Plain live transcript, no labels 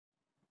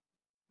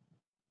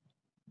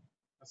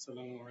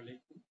আসসালামু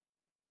আলাইকুম।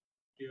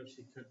 প্রিয়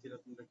শিক্ষার্থীরা,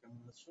 তোমরা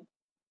কেমন আছো?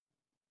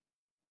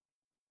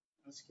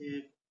 আজকে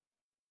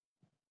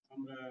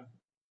আমরা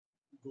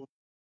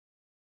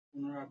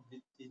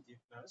পুনরাবৃত্তি যে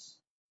ক্লাস,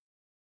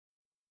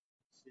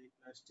 সেই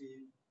ক্লাসটি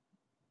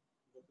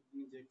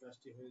গতদিন যে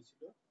ক্লাসটি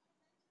হয়েছিল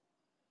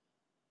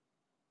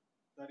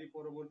তারই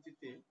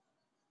পরবর্তীতে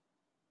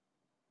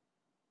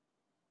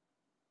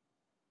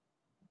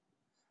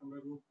আমরা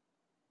রুট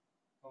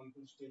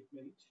কাউন্টিং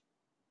স্টেটমেন্ট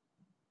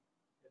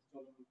এর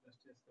চলমান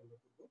ক্লাসটি আজকে আমরা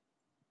করব।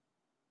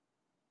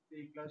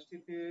 এই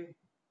ক্লাসটিতে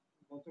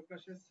গত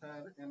ক্লাসে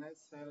স্যার এনএস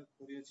স্যার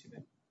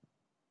করিয়েছিলেন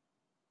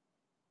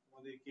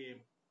আমাদেরকে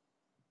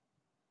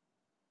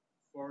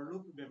ফর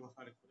লুপ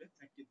ব্যবহার করে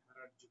একটি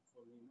ধারার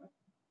যোগফল নির্ণয়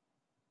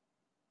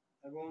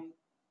এবং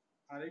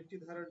আরেকটি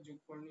ধারার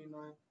যোগফল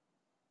নির্ণয়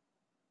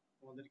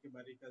আমাদেরকে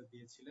বাড়ির কাজ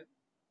দিয়েছিলেন।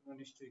 তোমরা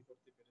নিশ্চয়ই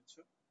করতে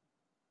পেরেছো।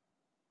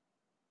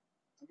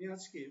 আমি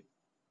আজকে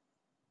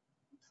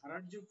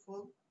ধারার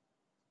যোগফল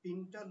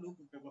তিনটা লুপ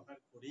ব্যবহার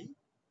করেই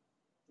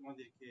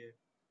তোমাদেরকে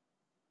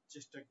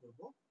চেষ্টা করব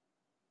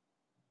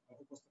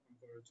উপস্থাপন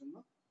করার জন্য।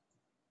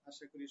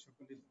 আশা করি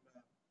সকলে তোমরা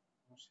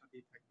আমার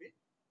সাথেই থাকবে।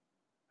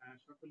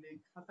 সকলে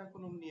খাতা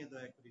কলম নিয়ে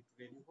দয়া করে একটু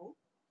রেডি হও।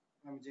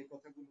 আমি যে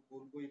কথাগুলো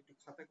বলবো একটু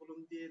খাতা কলম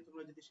দিয়ে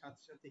তোমরা যদি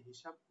সাথে সাথে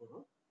হিসাব করো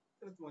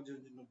তাহলে তোমাদের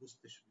জন্য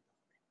বুঝতে সুবিধা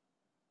হবে।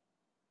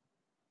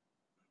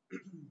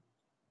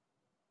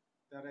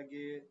 তার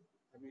আগে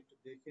আমি একটু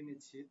দেখে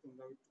নিচ্ছি,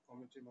 তোমরা একটু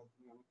কমেন্টের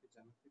মাধ্যমে আমাকে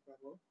জানাতে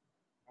পারো।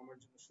 আমার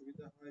জন্য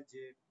সুবিধা হয়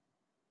যে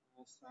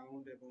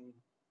সাউন্ড এবং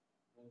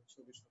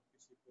ছবি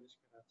সবকিছু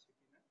পরিষ্কার আছে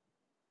কিনা,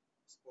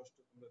 স্পষ্ট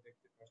তোমরা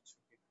দেখতে পাচ্ছ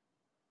কিনা।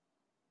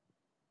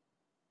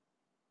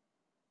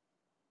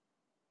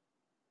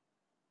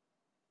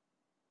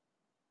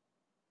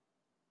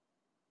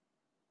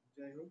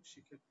 যাই হোক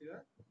শিক্ষার্থীরা,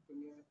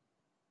 তোমরা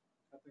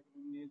খাতা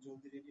কলম নিয়ে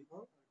জলদি রেডি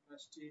হও। আর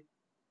ক্লাসটি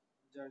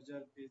যার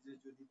যার পেজে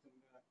যদি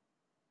তোমরা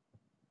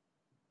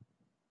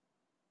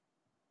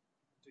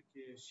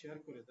এটাকে শেয়ার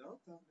করে দাও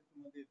তাহলে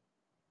তোমাদের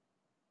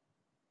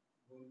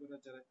বন্ধুরা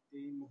যারা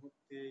এই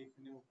মুহূর্তে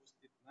এখানে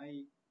উপস্থিত নাই,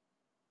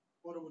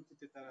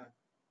 পরবর্তীতে তারা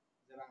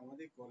যারা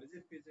আমাদের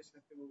কলেজের পেজের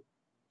সাথেও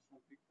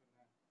সম্পৃক্ত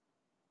না,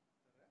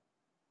 তারা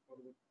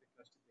পরবর্তীতে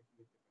ক্লাসটি দেখে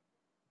নিতে পারবে।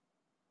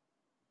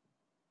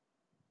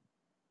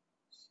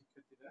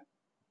 শিক্ষার্থীরা,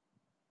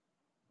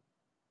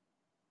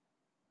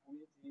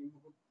 আমি এই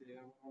মুহূর্তে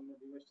আমার অন্য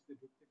ডিভাইসটিতে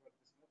ঢুকতে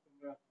পারতেছি না।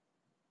 তোমরা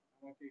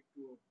আমাকে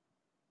একটু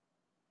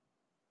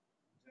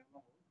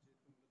জানাও যে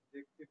তোমরা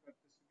দেখতে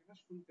পারতেছো কিনা,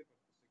 শুনতে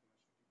পারতেছো কিনা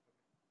সঠিকভাবে।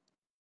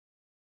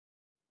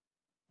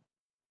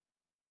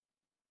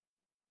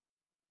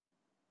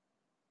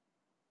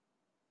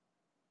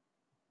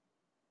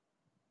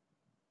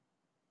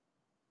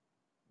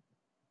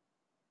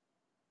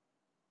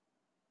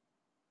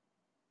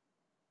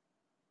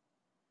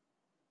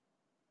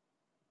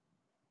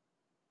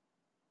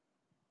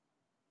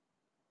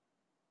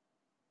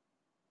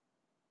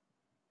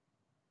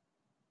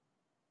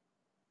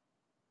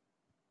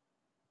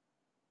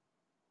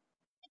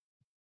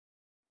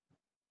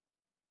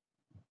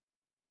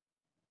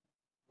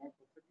 আমার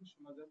কথা কি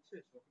শোনা যাচ্ছে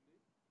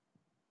সকলেই?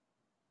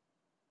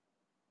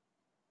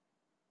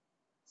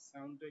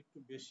 সাউন্ডটা একটু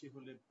বেশি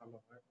হলে ভালো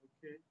হয়।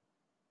 ওকে,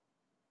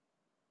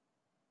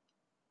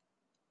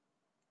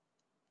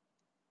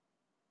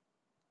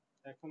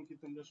 এখন কি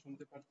তোমরা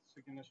শুনতে পারতেছো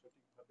কিনা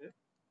সঠিকভাবে?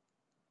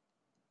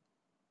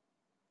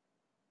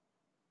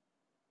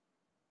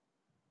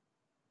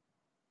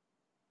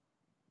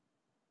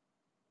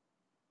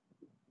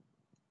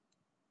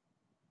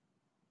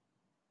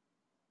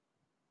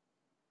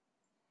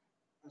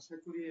 আশা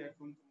করি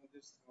এখন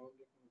তোমাদের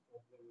সাউন্ডে কোনো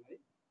প্রবলেম নাই।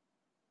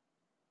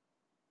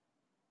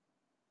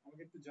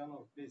 আমাকে একটু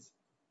জানাও প্লিজ।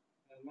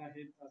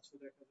 নাহিদ আছো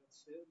দেখা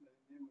যাচ্ছে,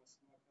 নাইম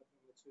আসমা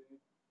খাতুন আছে,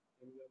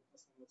 ইমরান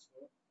হাসান আছো,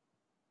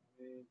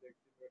 আমি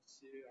দেখতে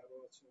পাচ্ছি আরো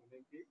আছে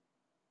অনেকেই।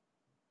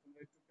 তোমরা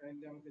একটু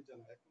কাইন্ডলি আমাকে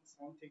জানাও এখন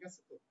সাউন্ড ঠিক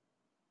আছে তো?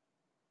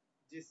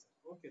 জি স্যার,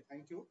 ওকে,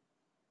 থ্যাংক ইউ।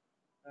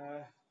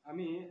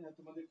 আমি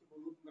তোমাদেরকে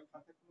বলবো তোমরা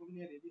খাতা কলম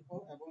নিয়ে রেডি হও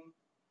এবং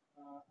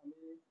আমি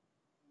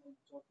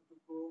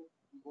যতটুকু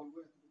বলবো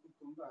এতটুকু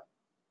তোমরা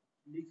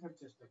লেখার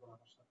চেষ্টা করো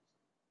আমার সাথে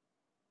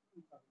সাথে,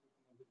 তাহলে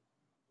তোমাদের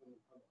জন্য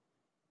ভালো হবে।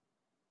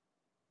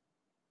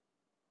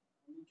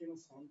 আমি কেন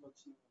সাউন্ড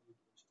পাচ্ছি না আমার এই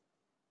জিনিসটা?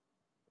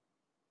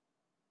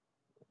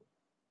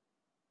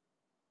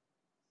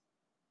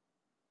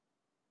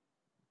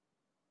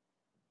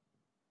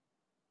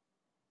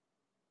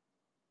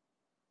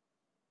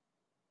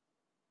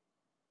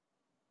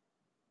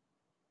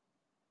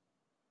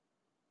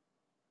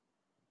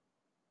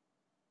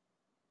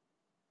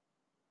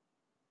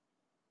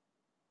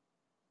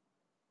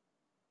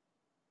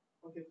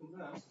 ওকে,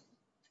 তোমরা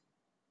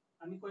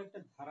আমি কয়েকটা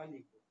ধারা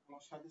লিখবো,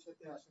 আমার সাথে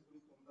সাথে আশা করি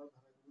তোমরাও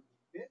ধারাগুলো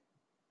লিখবে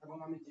এবং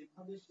আমি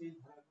যেভাবে সেই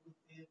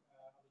ধারাগুলোতে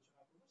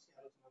আলোচনা করবো সেই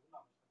আলোচনাগুলো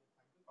আমার সাথে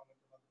থাকবে,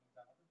 কমেন্টের মাধ্যমে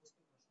জানাবে,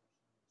 বুঝতে কোনো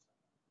সমস্যা নেই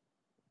ইনশাআল্লাহ।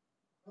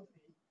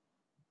 প্রথমেই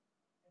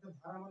এটা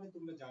ধারা মানে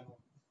তোমরা জানো,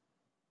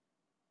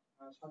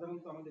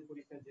 সাধারণত আমাদের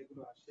পরীক্ষায়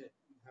যেগুলো আসে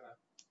ধারা,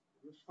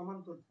 এগুলো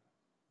সমান্তর ধারা।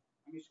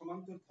 আমি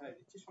সমান্তর ধারা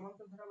দিচ্ছি।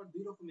 সমান্তর ধারা আবার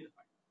দুই রকমের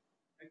হয়।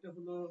 একটা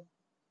হলো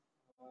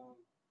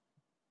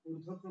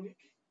ঊর্ধ্বক্রমিক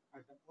আর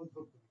একটা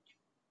অধঃক্রমিক,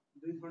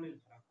 দুই ধরনের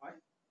ধারা হয়।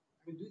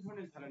 আমি দুই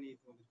ধরনের ধারা নিয়ে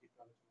তোমাদেরকে একটু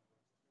আলোচনা করার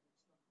চেষ্টা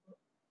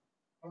করছি।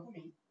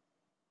 প্রথমেই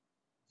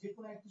যে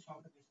কোনো একটি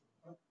সংখ্যা দিয়ে শুরু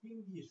করো, 3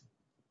 দিয়ে শুরু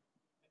একটি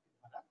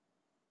ধারা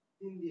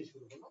 3 দিয়ে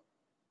শুরু হলো।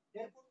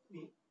 এরপর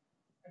তুমি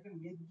একটা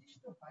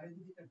নির্দিষ্ট হারে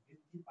যদি এটা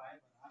বৃদ্ধি পায়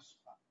বা হ্রাস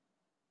পায়,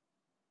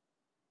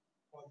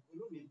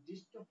 পদগুলো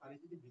নির্দিষ্ট হারে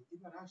যদি বৃদ্ধি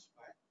বা হ্রাস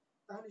পায়,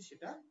 তাহলে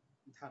সেটা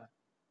ধারা।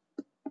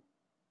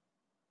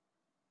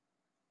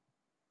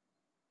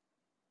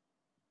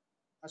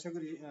 আশা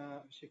করি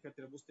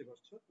শিক্ষার্থীরা বুঝতে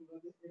পারছো। তোমরা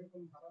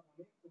এরকম ধারা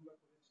অনেক তোমরা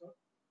করেছো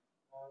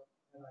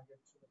এর আগের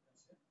ছোট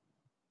ক্লাসে।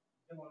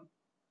 যেমন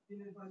 3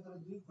 এর পরে ধরো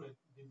 2 করে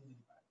বৃদ্ধি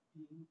যদি পায়,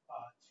 3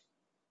 5,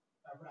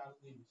 তারপরে আরো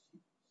 2 বেশি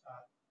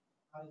 7,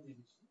 আরো 2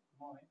 বেশি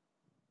 9,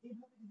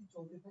 এইভাবে যদি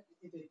চলতে থাকে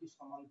এটা একটি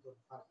সমান্তর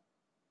ধারা।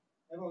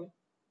 এবং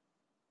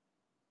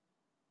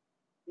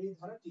এই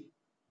ধারাটি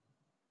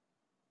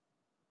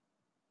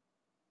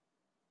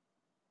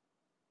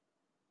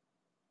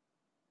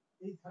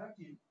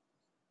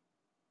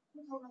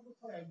কোথাও না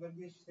কোথাও একবার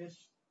গিয়ে শেষ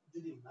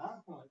যদি না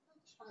হয়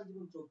তাহলে সারা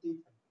জীবন চলতেই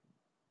থাকবে।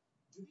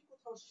 যদি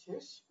কোথাও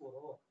শেষ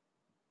করো,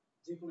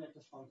 যে কোনো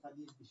একটা সংখ্যা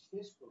দিয়ে যদি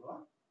শেষ করো,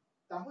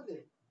 তাহলে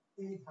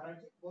এই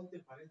ধারাটি বলতে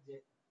পারে যে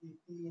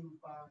 3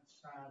 5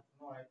 7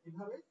 9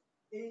 এভাবে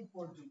এই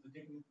পর্যন্ত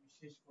যেখানে তুমি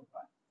শেষ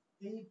করবা,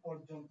 এই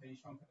পর্যন্ত এই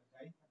সংখ্যাটা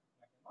যাই থাকুক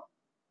না কেন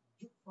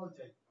যোগফল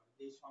চাইতে পারে,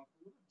 এই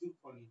সংখ্যাগুলো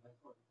যোগফল নির্ণয়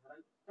করে,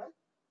 ধারাটা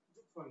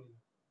যোগফল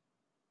নির্ণয়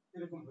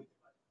এরকম হইতে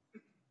পারে।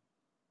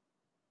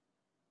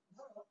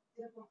 ধরো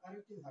এরকম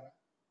আরেকটি ধারা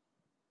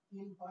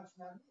 3 5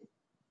 না দিয়ে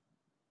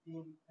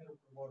 3 এর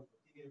উপর বর্গ,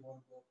 3 এর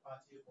বর্গ,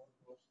 5 এর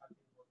বর্গ, 7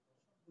 এর বর্গ,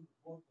 সবগুলো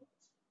বর্গ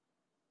আছে।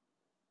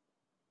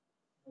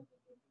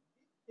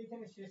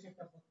 এখানে শেষ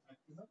একটা পদ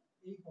থাকতে হবে,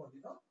 এই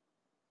পদেরও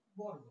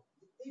বর্গ,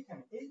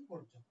 এইখানে এই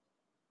পর্যন্ত।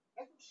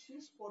 এখন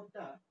শেষ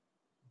পদটা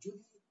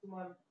যদি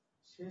তোমার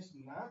শেষ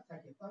না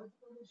থাকে তাহলে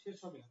তো কোনো শেষ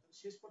হবে না,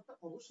 শেষ পদটা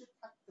অবশ্যই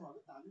থাকতে হবে,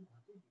 তাহলে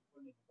ধারাটি যোগফল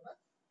নির্ণয় করা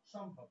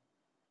সম্ভব।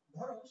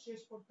 ধরো শেষ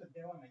পদটা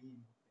দেওয়া নাই এই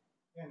মুহূর্তে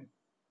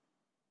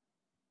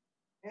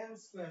n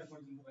স্কয়ার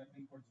পর্যন্ত বা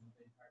n পর্যন্ত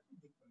এই ধারাটি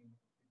যোগফল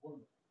নির্ণয় করতে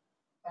বলবো,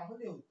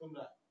 তাহলেও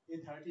তোমরা এই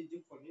ধারাটির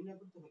যোগফল নির্ণয়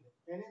করতে হলে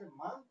n এর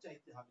মান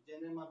চাইতে হবে, যে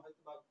n এর মান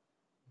হয়তো বা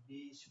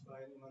 20 বা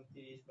n এর মান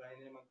 30 বা n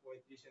এর মান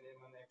 35, n এর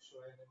মান 100,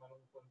 n এর মান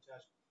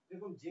 49,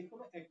 এরকম যে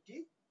কোনো একটি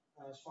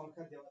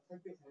সংখ্যা দেওয়া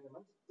থাকবে n এর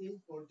মান, এই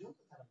পর্যন্ত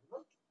ধারাগুলো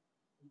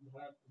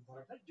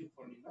ধারাটার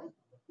যোগফল নির্ণয়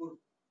আমরা করব।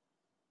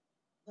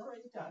 ধরো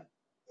এটা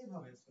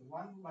এইভাবে আছে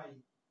 1 বাই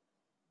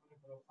মনে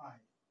করো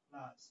 5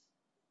 plus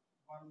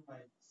 1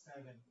 by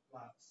 7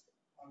 plus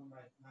 1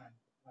 by 9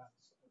 plus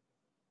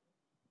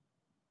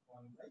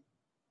 1 by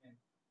 10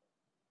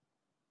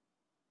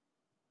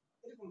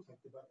 এরকম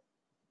থাকতে পারে।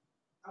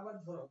 আবার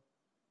ধরো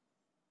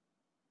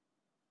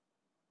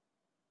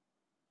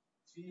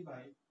 3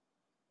 by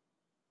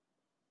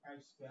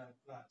 5 square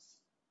plus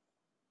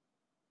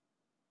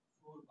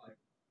 4 by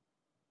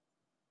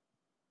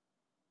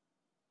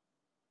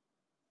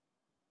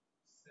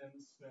 7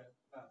 square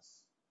plus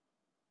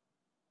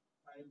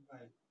 5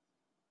 by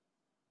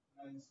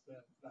 9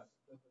 square plus,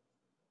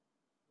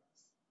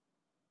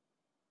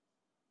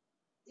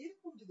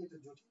 এরকম যদি একটা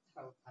জটিল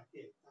ধারা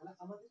থাকে তাহলে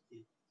আমাদেরকে,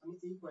 আমি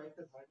এই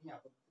কয়েকটা ধারা নিয়ে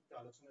আপাতত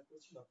আলোচনা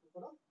করছি, লক্ষ্য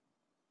করো।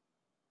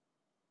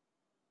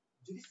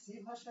 যদি সি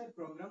ভাষায়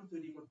প্রোগ্রাম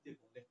তৈরি করতে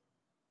বলে,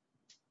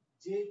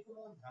 যে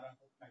কোনো ধারা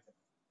হোক না কেন,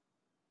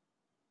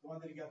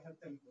 তোমাদের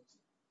জ্ঞাতার্থে আমি বলছি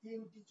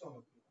 3টি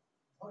চলক নিবা।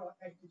 ধরো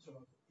একটি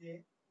চলক এ,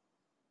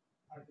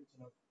 আরেকটি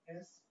চলক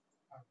এস,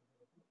 আরেকটি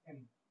চলক এন।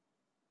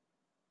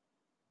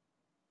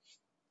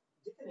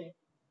 যেখানে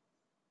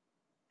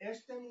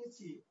এসটা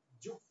নিয়েছি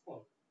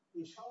যোগফল,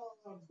 এই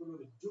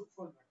সবগুলোর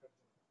যোগফল রাখার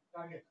জন্য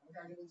টার্গেট। আমি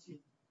আগে বলছি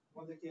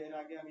তোমাদেরকে, এর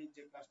আগে আমি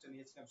যে ক্লাসটা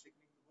নিয়েছিলাম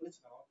সেখানে কিন্তু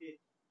বলেছিলাম আমাকে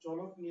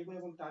চলক নেব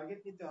এবং টার্গেট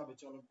নিতে হবে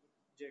চলক,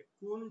 যে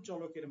কোন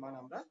চলকের মান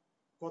আমরা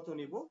কত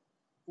নেব,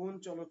 কোন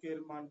চলকের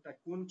মানটা,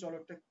 কোন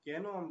চলকটা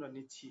কেন আমরা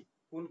নিচ্ছি,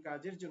 কোন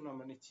কাজের জন্য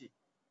আমরা নিচ্ছি,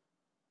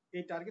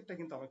 এই টার্গেটটা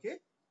কিন্তু আমাকে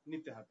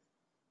নিতে হবে।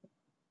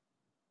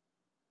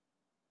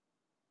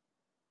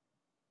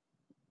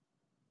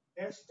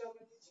 এসটা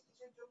আমরা নিয়েছি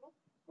কিসের জন্য,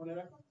 মনে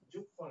রাখো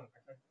যোগফল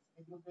রাখার জন্য,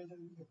 এগুলো প্রয়োজন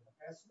লিখে দেবো।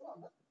 এস হলো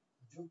আমরা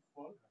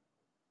যোগফল রাখবো,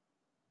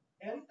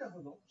 এনটা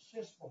হলো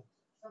শেষ পদ,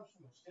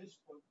 সবসময় শেষ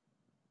পদ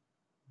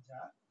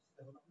যা,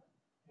 সেটা হলো আমরা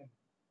এন।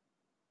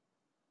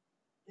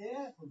 এ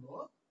হলো,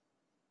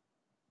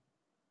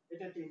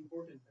 এটা একটা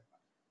ইম্পর্টেন্ট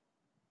ব্যাপার,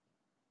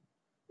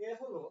 এ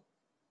হলো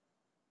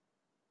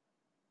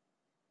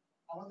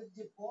আমাদের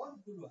যে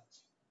পদগুলো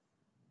আছে,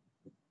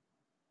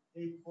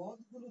 এই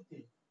পদগুলোতে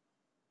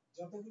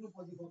যতগুলো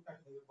পদই হোক না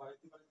কেন,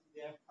 বাড়িতে বাড়িতে যদি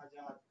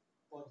 1000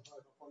 পদ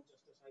হয় বা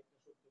 50টা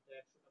 60টা 70টা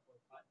 100টা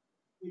পদ হয়,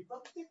 এই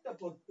প্রত্যেকটা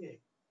পদকে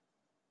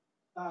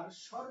তার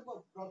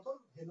সর্বপ্রথম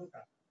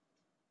ভ্যালুটা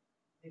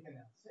এখানে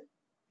আছে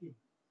 3।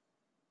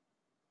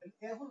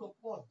 এ হলো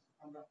পদ,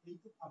 আমরা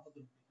এইটুকু আপাতত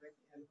লিখে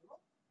রাখি, এ হলো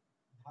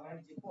ধারার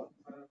যে পদ,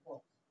 ধারার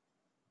পদ।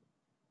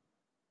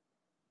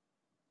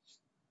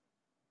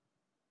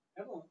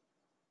 এবং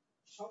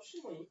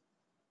সবসময়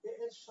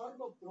এর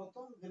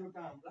সর্বপ্রথম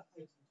ভ্যালুটা আমরা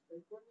আইডেন্টিফাই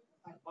করে নিব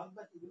আর বাদ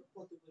বাকিগুলো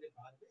কত করে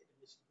বাড়বে এটা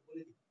মেশিনকে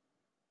বলে দিব।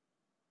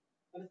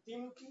 তাহলে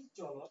তিনটি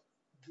চলক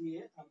দিয়ে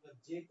আমরা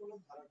যে কোনো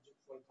ধারার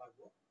যোগফল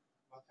পাবো,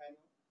 মাথায়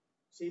নাও।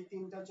 সেই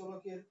তিনটা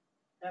চলকের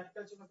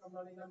একটা চলক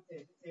আমরা নিলাম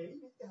এই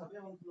নিতে হবে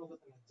এমন কোনো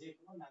কথা না, যে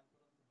কোনো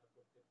নামকরণ তোমরা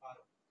করতে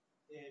পারো।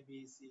 A B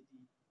C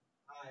D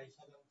I,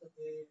 সাধারণত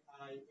এ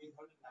আই এই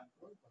ধরনের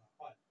নামকরণ করা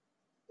হয়।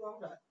 তো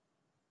আমরা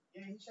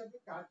এই হিসাবে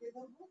কাকে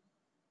ধরবো,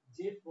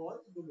 যে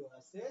পদগুলো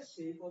আছে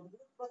সেই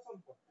পদগুলো প্রথম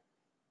পদটা।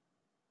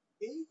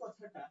 এই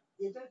কথাটা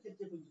এটার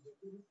ক্ষেত্রে প্রযোজ্য,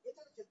 কিন্তু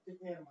এটার ক্ষেত্রে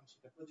এর মান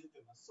সেটা প্রযোজ্য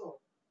না। সো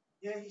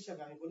এই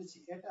হিসাবে আমি বলেছি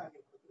এটা আগে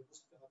ভালো করে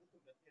বুঝতে হবে,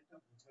 তোমরা এটা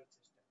বোঝার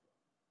চেষ্টা করো।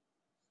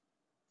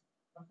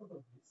 লক্ষ্য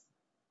করো প্লিজ,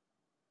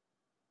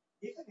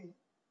 এখানে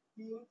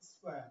 3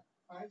 স্কয়ার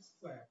 5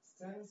 স্কয়ার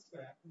 7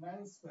 স্কয়ার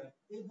 9 স্কয়ার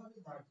এইভাবে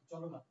ধারাটি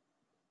চলমান।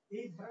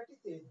 এই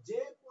ধারাটিতে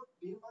যে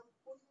পদটির মান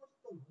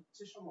পরিবর্তন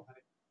হচ্ছে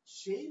সমহারে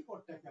সেই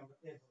পদটাকে আমরা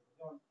এ ধরবো।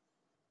 যেমন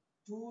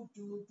 2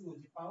 2 2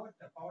 যে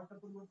পাওয়ারটা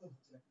পরিবর্তন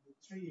হচ্ছে না, কিন্তু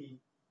 3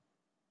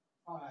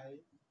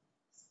 5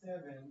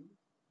 7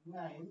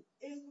 9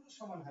 এইগুলো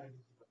সমান হারে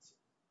বৃদ্ধি পাচ্ছে।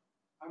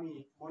 আমি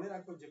মনে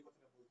রাখো যে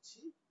কথাটা বলছি,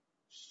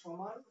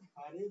 সমান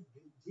হারে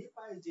বৃদ্ধি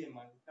পায় যে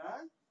মানটা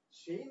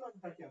সেই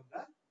মানটাকে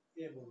আমরা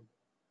এ বলবো।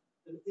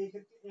 তাহলে এই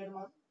ক্ষেত্রে এর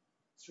মান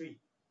 3,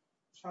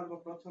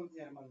 সর্বপ্রথম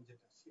এর মান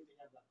যেটা সেটাই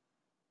আমরা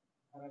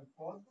ধারার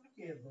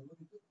পদগুলোকে এ বলবো,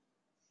 কিন্তু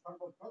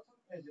সর্বপ্রথম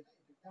এ যেটা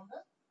এটাকে আমরা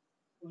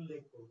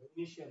উল্লেখ করবো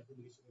ইনিশিয়াল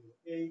ভ্যালু হিসেবে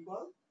a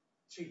ইকুয়াল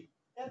 3।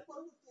 এর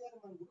পরবর্তী এর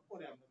মানগুলো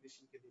পরে আমরা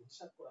মেশিনকে দিয়ে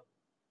হিসাব করাবো।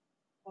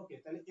 ওকে,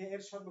 তাহলে a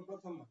এর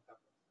সর্বপ্রথম মানটা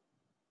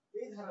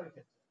এই ধারার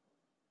ক্ষেত্রে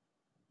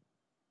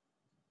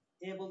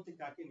এ বলতে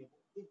কাকে নেব,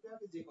 একটু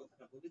আগে যে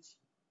কথাটা বলেছি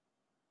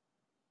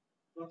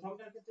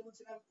প্রথমটার ক্ষেত্রে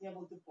বলছিলাম এ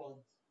বলতে পদ,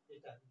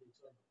 এটা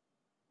চলবে।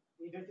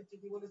 এটার ক্ষেত্রে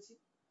কি বলেছি,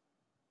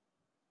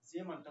 যে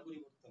মানটা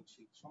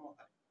পরিবর্তনশীল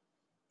সমহারে।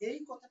 এই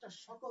কথাটা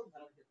সকল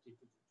ধারার ক্ষেত্রে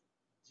প্রযোজ্য,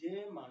 যে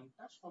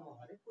মানটা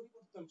সমহারে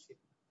পরিবর্তনশীল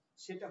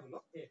সেটা হলো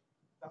এ।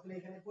 তাহলে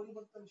এখানে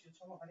পরিবর্তনশীল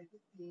সমহারে কি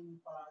 3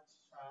 5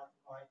 7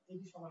 9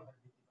 এটি সমান হারে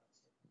বৃদ্ধি পাচ্ছে,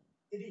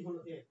 এটি হলো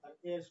এ। আর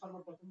এর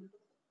সর্বপ্রথম বিন্দু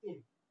 3,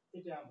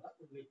 এটা আমরা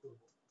উল্লেখ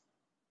করব।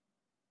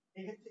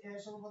 এক্ষেত্রে এর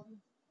সর্বপ্রথম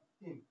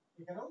 3,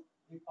 এখানেও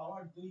এই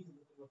পাওয়ার 2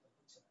 কিন্তু পরিবর্তন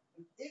হচ্ছে না।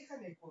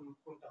 এখানে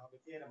কোনটা হবে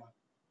এর মান?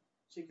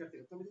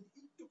 শিক্ষার্থীরা তুমি যদি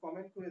একটু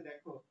কমেন্ট করে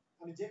দেখো,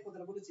 আমি যে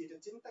কথাটা বলেছি এটা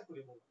চিন্তা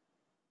করে বলো।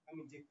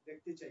 আমি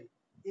দেখতে চাই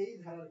এই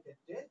ধারার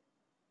ক্ষেত্রে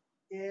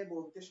এ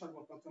বলতে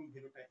সর্বপ্রথম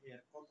ভ্যালুটা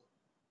এর কত।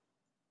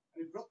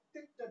 আমি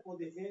প্রত্যেকটা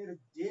পদে এর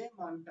যে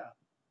মানটা,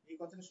 এই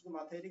কথাটা শুধু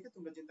মাথায় রেখে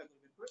তোমরা চিন্তা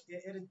করবে,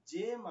 এর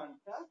যে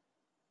মানটা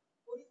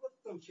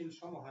পরিবর্তনশীল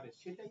সমহারে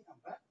সেটাই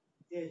আমরা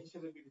এ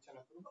হিসেবে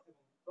বিবেচনা করব। এবং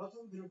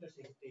প্রথম ভ্যালুটা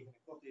সেক্ষেত্রে এখানে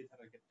কত এই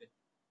ধারার ক্ষেত্রে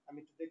আমি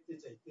একটু দেখতে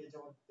চাই কে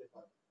জবাব দিতে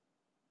পারবে।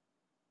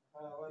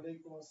 হ্যাঁ,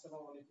 ওয়ালাইকুম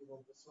আসসালাম, অনেকে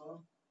বলতেছো,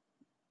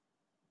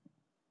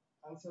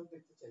 আনসার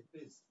দেখতে চাই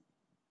প্লিজ,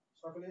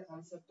 সকলে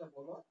আনসারটা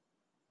বলো।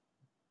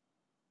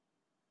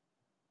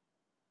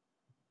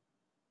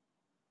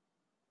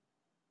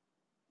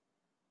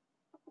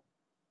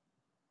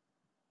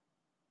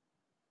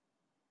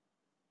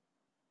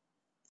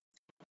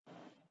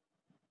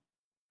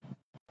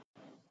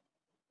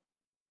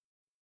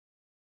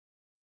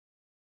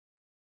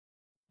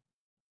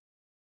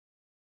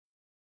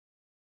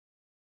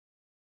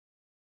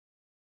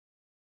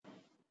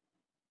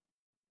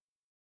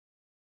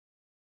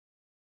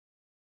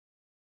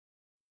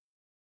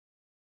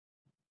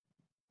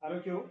 আরো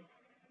কেউ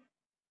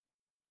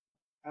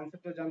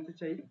আনসারটা জানতে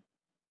চাই।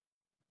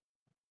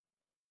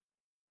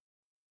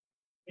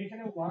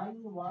 এখানে 1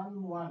 1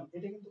 1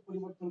 এটা কিন্তু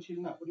পরিবর্তনশীল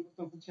না,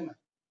 পরিবর্তন হচ্ছে না।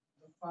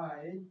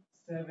 5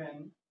 7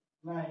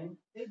 9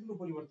 এগুলো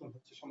পরিবর্তন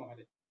হচ্ছে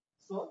সমহারে।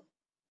 সো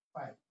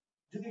 5,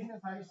 যদি এখানে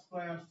 5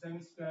 স্কয়ার 7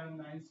 স্কয়ার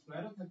 9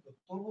 স্কয়ার থাকতো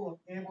তবুও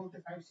এ বলতে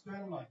 5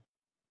 স্কয়ার নয়,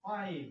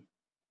 5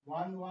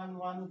 1 1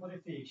 1 উপরে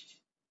ফিক্সড,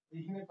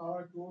 এখানে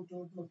পাওয়ার 2 2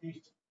 2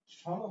 ফিক্সড।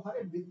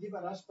 সমহারে বৃদ্ধি বা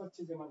হ্রাস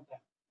পাচ্ছে যে মানটা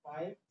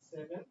 5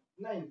 7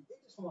 9,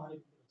 এটা সমহারে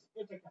বৃদ্ধি পাচ্ছে,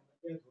 এটাকে আমরা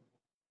এ ধরবো।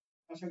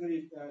 আশা করি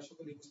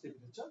সকলেই বুঝতে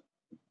পেরেছো।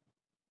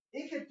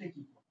 এই ক্ষেত্রে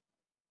কি করব,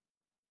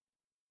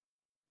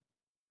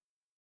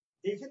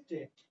 এই ক্ষেত্রে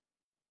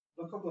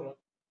লক্ষ্য করো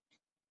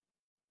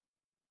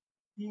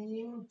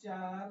 3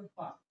 4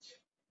 5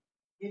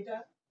 এটা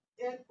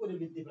এক করে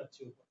বৃদ্ধি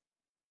পাচ্ছে উপর,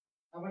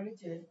 আবার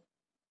নিচে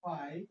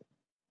 5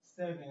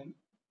 7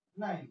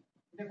 9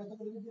 এটা কত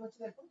করে বৃদ্ধি পাচ্ছে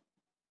দেখো,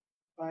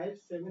 5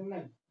 7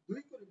 9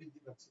 দুই করে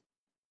বৃদ্ধি পাচ্ছে।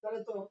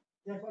 তাহলে তো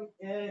এখন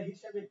এ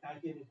হিসাবে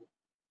কাকে নেব,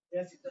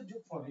 এসি তো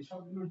যোগফল, এই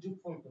সবগুলোর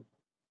যোগফল করব।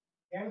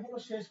 n হলো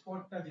শেষ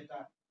পদটা, যেটা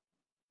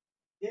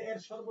এ এর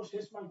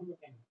সর্বশেষ মান হলো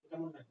n, এটা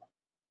মনে রাখবা।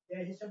 এ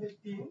হিসাবে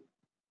 3,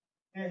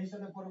 এ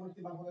হিসাবে পরবর্তী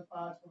মান হবে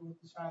 5,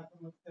 পরবর্তী 7,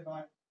 পরবর্তীতে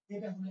 9,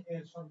 এটা হলো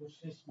এর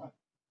সর্বশেষ মান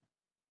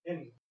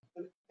n।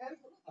 তাহলে n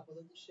হলো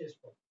আপাতত শেষ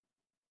পদ।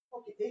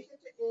 ওকে, এই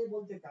ক্ষেত্রে এ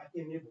বলতে কাকে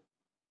নেব,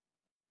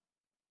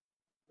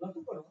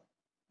 লক্ষ্য করো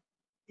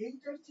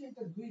এইটার চেয়ে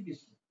এটা 2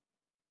 বেশি,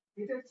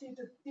 এটার চেয়ে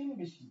এটা 3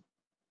 বেশি,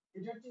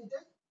 এটার চেয়ে এটা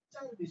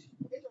 4 বেশি,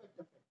 এটাও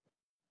একটা ফ্যাক্টর।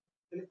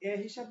 তাহলে এ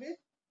হিসাবে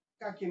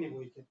কাকে নেব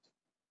এই ক্ষেত্রে,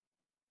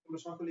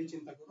 তোমরা সকলেই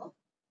চিন্তা করো।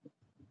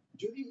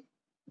 যদি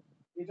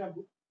এটা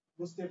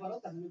বুঝতে পারো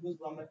তাহলে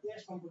বুঝবো আমরা এ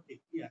সম্পর্কে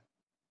ক্লিয়ার।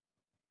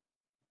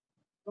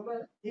 তোমরা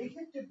এই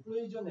ক্ষেত্রে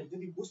প্রয়োজনে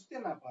যদি বুঝতে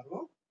না পারো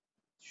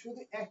শুধু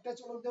একটা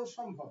চলক দেওয়া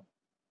সম্ভব,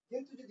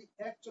 কিন্তু যদি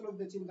এক চলক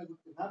দিয়ে চিন্তা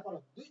করতে না পারো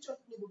দুই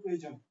চলক নিব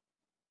প্রয়োজন।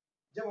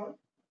 যেমন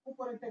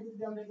উপরেরটা যদি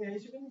আমরা a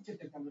হিসেবে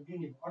নিচেরটাকে আমরা b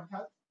নিব,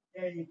 অর্থাৎ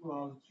a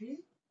ইকুয়াল 3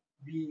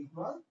 b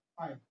ইকুয়াল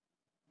 5,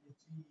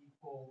 3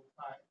 4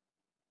 5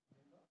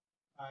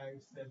 5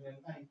 7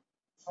 9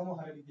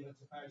 সমহারে বৃদ্ধি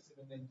হচ্ছে 5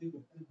 7 9 দুই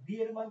গুণ। তাহলে b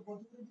এর মান কত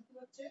করে বৃদ্ধি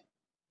পাচ্ছে?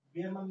 b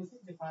এর মান নিচে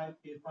যে 5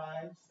 কে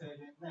 5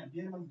 7 9, b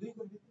এর মান 2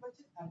 করে বৃদ্ধি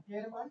পাচ্ছে, আর a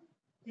এর মান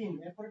 3,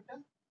 এরপরটা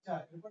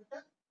 4, এরপরটা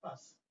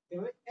 5,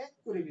 এভাবে 1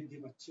 করে বৃদ্ধি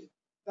পাচ্ছে।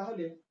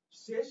 তাহলে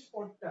শেষ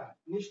পদটা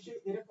নিশ্চয়ই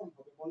এরকম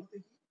হবে, বলো তো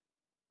কি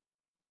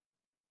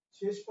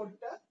শেষ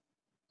পদটা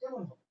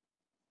কেমন হবে?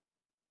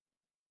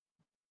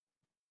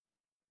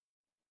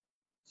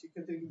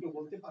 শিক্ষার্থী কি কেউ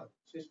বলতে পারো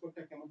শেষ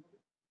পদটা কেমন হবে?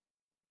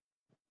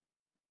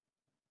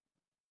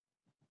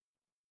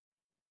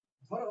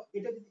 ধরো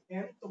এটা যদি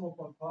n তম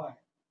পদ হয়,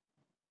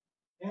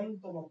 n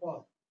তম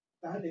পদ,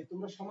 তাহলে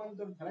তোমরা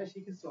সমান্তর ধারায়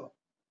শিখেছো,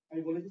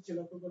 আমি বলে দিচ্ছি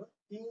লক্ষ্য করো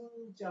 3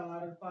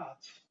 4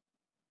 5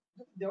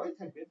 দেওয়াই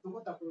থাকবে,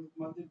 তবুও তারপর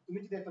তুমি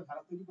যদি একটা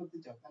ধারা তৈরি করতে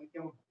চাও তাহলে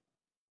কেমন হবে?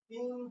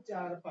 3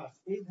 4 5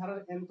 এই ধারার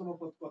n তম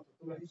পদ কত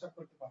তোমরা হিসাব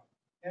করতে পারো।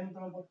 n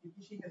তম পদ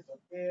কি শিখেছো?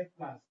 a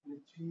plus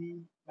 3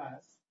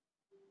 plus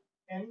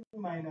n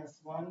minus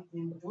 1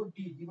 into d,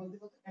 d বলতে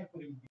কত? 1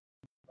 করে বৃদ্ধি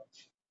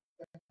পাচ্ছে।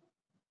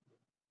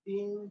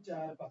 3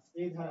 4 5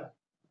 এই ধারা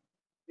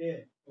a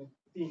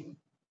 3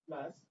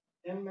 প্লাস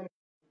n minus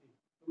 2,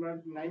 তোমরা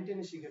 9 10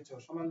 এ শিখেছো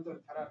সমান্তর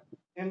ধারার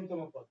n তম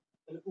পদ।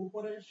 তাহলে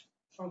উপরের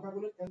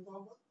সংখ্যাগুলোর n তম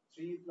পদ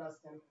 3 plus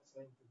n minus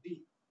 1 into d,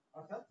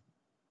 অর্থাৎ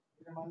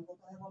এটার মান কত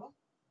হয় বলো?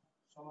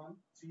 সমান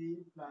 3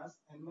 plus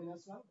n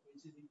minus 1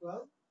 which is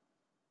equal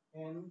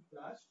n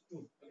plus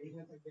 2। তাহলে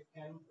এখানে থাকবে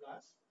n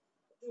plus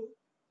 2।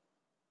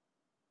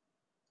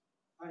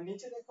 আর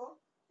নিচে দেখো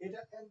এটা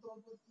n তম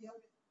পদ কি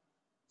হবে?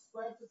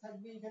 স্কয়ার তো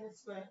থাকবে, এখানে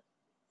স্কয়ার,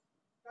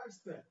 কার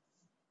স্কয়ার?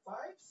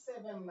 5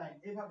 7 9,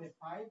 এভাবে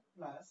 5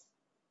 plus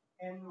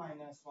n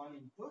minus 1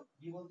 into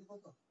d বলতে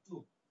কত? 2,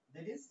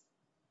 that is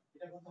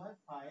এটা কত হয়?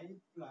 5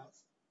 প্লাস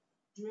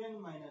 2n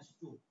minus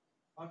 2,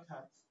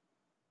 অর্থাৎ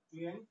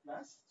 2n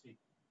plus 3।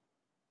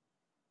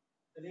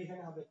 তাহলে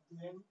এখানে হবে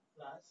 2n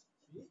plus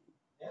 3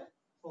 এর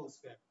হোল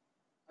স্কয়ার।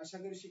 আশা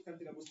করি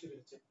শিক্ষার্থীরা বুঝতে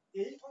পেরেছে।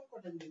 এই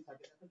অঙ্কটা যদি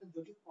থাকে একটা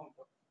জটিল অঙ্ক,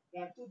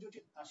 এত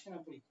জটিল আসে না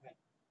পরীক্ষায়,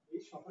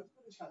 এই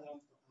সহজভাবে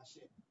সাধারণত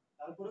আসে।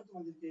 তারপরে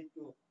তোমাদেরকে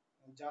একটু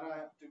যারা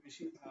একটু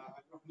বেশি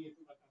আগ্রহ নিয়ে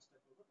তোমরা কাজটা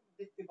করবে, তোমরা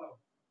দেখতে পারো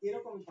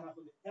এরকম ধারা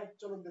হলে এক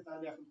চলক দিয়ে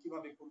তাহলে এখন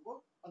কিভাবে করব,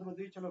 অথবা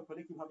দুই চলক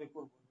হলে কিভাবে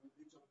করব,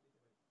 দুই চলক দিতে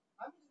পারি।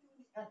 আমি যদি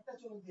বলি একটা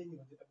চলক দিয়ে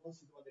নিব, যেটা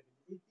বলছি তোমাদের,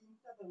 এই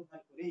তিনটা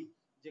ব্যবহার করেই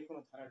যে কোনো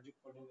ধারার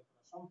যোগফল নির্ণয়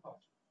করা সম্ভব,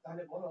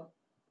 তাহলে বলো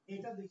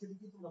এটা দেখে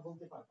দেখে তোমরা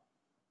বলতে পারবে।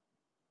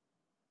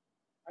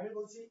 আমি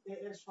বলছি a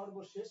এর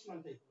সর্বশেষ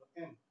মানটাই হলো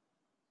n।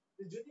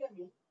 যদি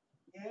আমি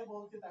a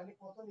বলতে তাহলে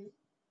কত নিই?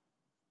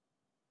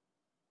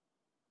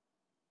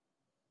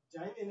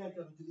 যাই নেই না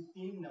কেন, যদি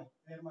 3 নাও,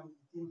 এর মান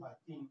যদি 3 হয়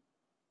 3,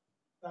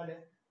 তাহলে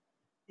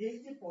এই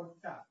যে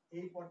পদটা,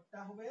 এই পদটা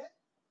হবে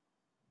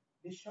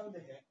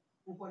নিঃসন্দেহে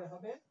উপরে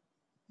হবে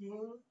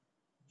 3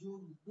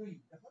 যোগ 2,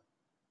 দেখো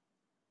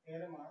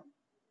এর মান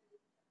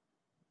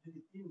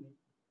যদি 3 নিই,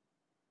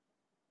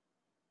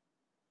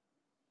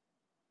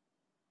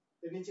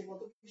 এর নিচে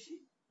কত বেশি?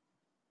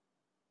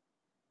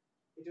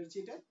 এটা হচ্ছে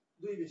এটা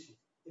 2 বেশি,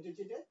 এটা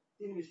হচ্ছে এটা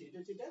 3 বেশি, এটা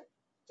হচ্ছে এটা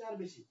 4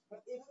 বেশি।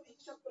 এইভাবে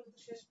হিসাব করলে তো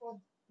শেষ পদ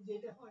যে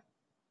এটা হয়।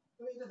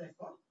 তুমি এটা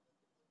দেখো,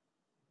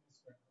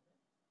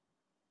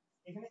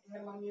 এখানে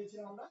এর মান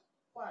নিয়েছিলাম আমরা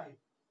 5,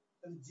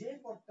 তাহলে যে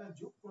পদটা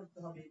যোগ করতে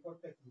হবে এই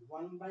পদটা কি?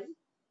 1 by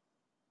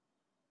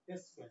a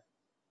square,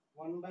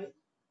 1 by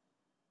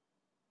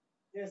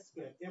a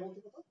square, এ বলতে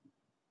কত?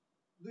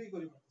 2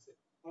 করে করতেছে,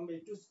 1 বাই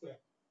 2 স্কয়ার,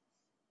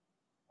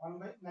 1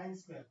 বাই 9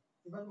 স্কয়ার,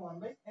 এবার 1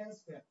 বাই n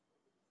স্কয়ার।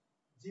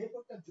 যে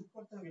পদটা যোগ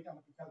করতে হবে এটা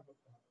আমাকে খেয়াল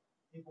করতে হবে,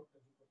 এই পদটা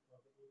যোগ করতে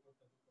হবে, এই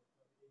পদটা যোগ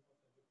করতে হবে, এই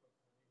পদটা যোগ করতে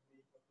হবে,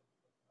 এই পদটা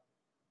যোগ করতে হবে।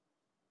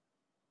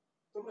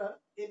 তোমরা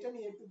এটা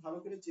নিয়ে একটু ভালো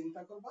করে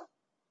চিন্তা করবা।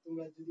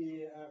 তোমরা যদি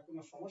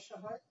কোনো সমস্যা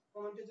হয়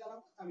কমেন্টে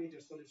জানাবো, আমি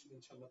এটার সলিউশন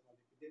ইনশাআল্লাহ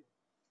তোমাদেরকে দেব।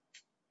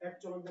 এক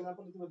চলক দিয়ে না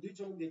করলে তোমরা দুই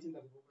চলক দিয়ে চিন্তা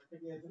করবো,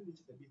 এটাকে একদম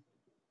নিচেতে বি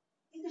করবে।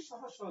 এই যে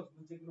সহজ সহজ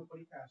যেগুলো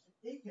পরীক্ষা আসে,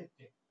 এই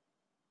ক্ষেত্রে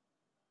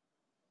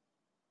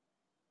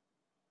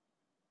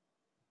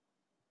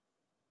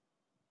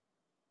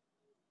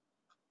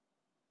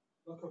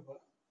লক্ষ্য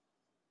করো,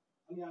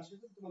 আমি আশা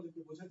করি তোমাদেরকে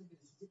বোঝাতে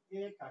পেরেছি যে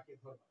এ কাকে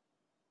ধরবা।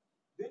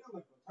 দুই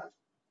নম্বর কথা,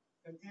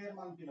 এ এর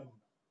মান পেলাম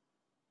আমরা।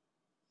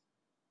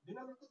 দুই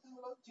নম্বর কথা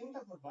হলো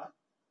চিন্তা করবা,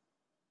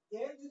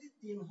 এ যদি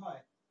 3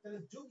 হয় তাহলে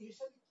যোগ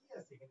হিসাবে কি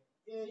আছে এখানে?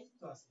 এই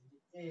তো আছে,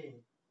 এ,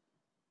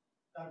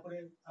 তারপরে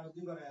আরো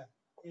দুইবার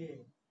এ,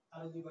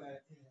 আরো দুইবার এ,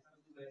 আরো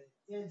দুইবার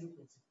এ যোগ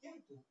করছে।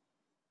 কিন্তু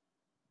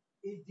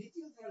এই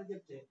দ্বিতীয় ধারার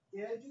ক্ষেত্রে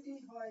এ যদি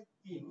হয়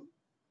 3,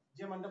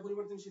 যে মানটা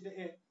পরিবর্তনশীল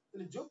এ,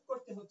 তাহলে যোগ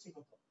করতে হচ্ছে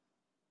কত?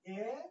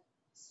 এ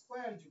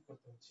স্কয়ার যোগ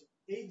করতে হচ্ছে।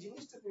 এই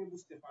জিনিসটা তুমি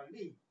বুঝতে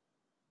পারলেই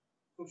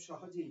খুব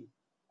সহজেই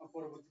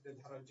পরবর্তীতে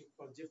ধারার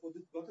যোগফল যে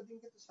পদ্ধতি গতদিন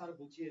কিন্তু স্যার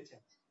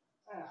বুঝিয়েছেন।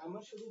 হ্যাঁ,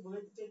 আমরা শুধু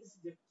বলতে চাইছি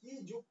যে কি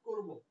যোগ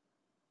করব,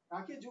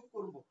 কাকে যোগ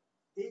করব,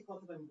 এই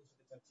কথাটা আমি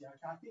বুঝতে চাচ্ছি, আর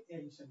কাকে এ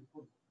হিসাবে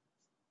করব।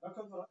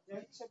 লক্ষ্য করো, এ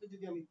হিসাবে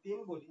যদি আমি 3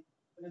 বলি,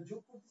 তাহলে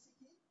যোগ করতেছি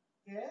কি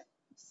এ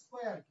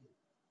স্কয়ার কে,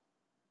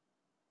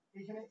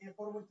 এখানে এ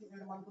পরবর্তী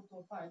এর মান কত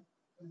 5,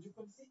 তাহলে যোগ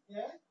করতেছি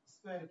এ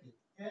স্কয়ার কে,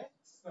 এ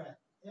স্কয়ার,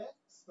 এ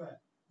স্কয়ার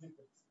যোগ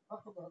করতেছি।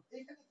 লক্ষ্য করো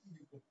এখানে কি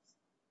যোগ করতেছি,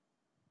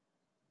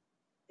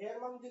 এর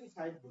মান যদি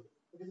 5 বলি,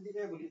 এটা যদি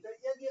এ বলি, তাহলে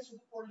এ দিয়ে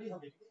শুধু পড়লেই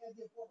হবে, এ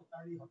দিয়ে পড়ো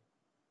তাহলেই হবে,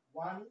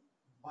 1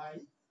 বাই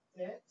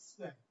এ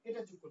স্কয়ার,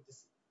 এটা যোগ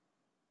করতেছি।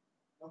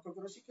 লক্ষ্য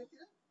করো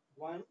শিক্ষার্থীরা,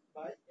 1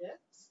 বাই এ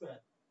স্কয়ার।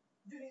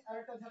 যদি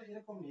আরেকটা ধারা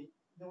এরকম নেই,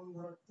 যেমন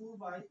ধরো 2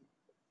 by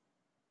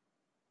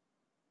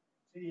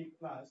 3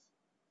 plus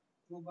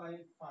 2 by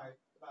 5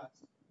 plus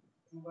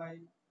 2 by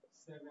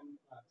 7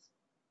 plus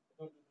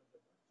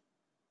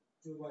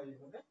 2 by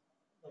হবে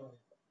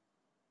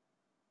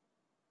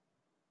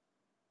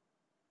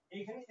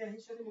এইখানে এর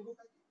হিসাবে নেব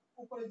কাকে,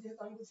 উপরে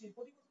যেহেতু আমি বলছি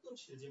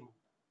পরিবর্তনশীল যে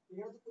মানটা,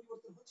 এখানে তো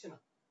পরিবর্তন হচ্ছে না,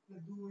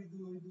 2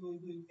 2 2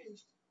 2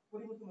 ফিক্সড,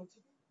 পরিবর্তন হচ্ছে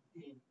কি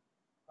 3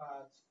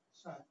 5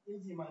 7, এই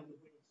যে মানগুলো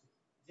পরিবর্তন,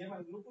 যে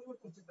মানগুলো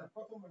পরিবর্তন হচ্ছে তার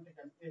প্রথম মানটাকে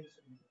আমি এ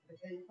হিসাবে নেব,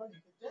 এই মান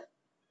এক্ষেত্রে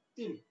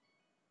 3,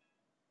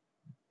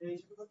 এই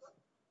হিসাবে কত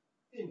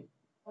 3।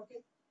 ওকে,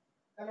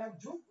 তাহলে আমি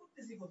যোগ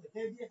করতেছি কত,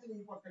 এ দিয়ে খালি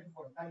এই পদটাকে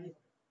পড়ো তাহলেই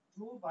হবে,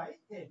 2 বাই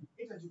এ,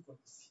 এটা যোগ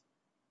করতেছি।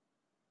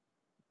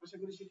 আশা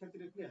করি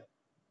শিক্ষার্থীরা ক্লিয়ার।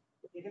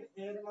 এখানে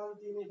এর মান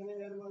 3, এখানে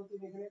এর মান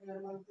 3, এখানে এর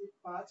মান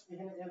 5,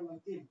 এখানে এর মান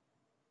 3,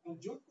 আমি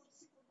যোগ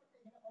করছি কোনটা,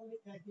 এখানে অনলি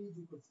একই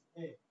যোগ করছি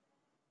এ,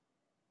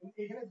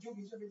 এখানে যোগ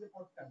হিসাবে যে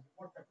পদটা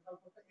টোটাল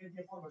পদটা এ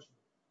দিয়ে পড়বা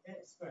শুধু, এ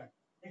স্কয়ার,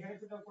 এখানে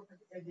টোটাল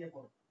পদটাকে এ দিয়ে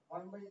পড়ো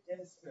 1 বাই এ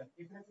স্কয়ার,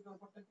 এখানে টোটাল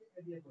পদটাকে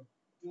এ দিয়ে পড়ো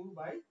 2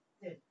 বাই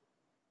এ।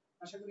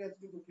 আশা করি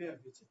এতটুকু ক্লিয়ার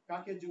হয়েছে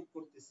কাকে যোগ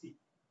করতেছি।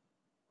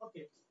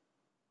 ওকে,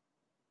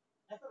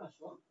 এখন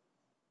আসো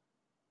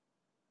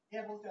এ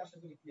বলতে আশা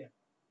করি ক্লিয়ার।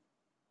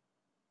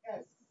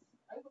 এস,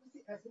 আমি বলছি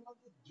এস এর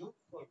মধ্যে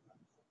যোগফল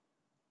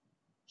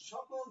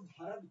সকল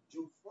ধারার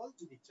যোগফল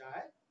যদি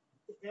চায়,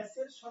 তো এস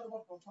এর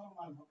সর্বপ্রথম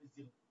মান হবে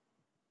 0।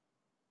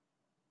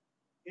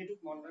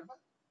 এটুকু মনে রাখবা,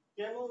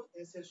 কেন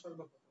এস এর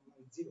সর্বপ্রথম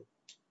মান 0,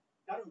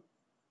 কারণ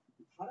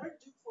ধারার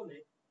যোগফলে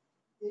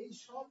এই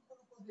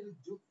সবগুলো পদের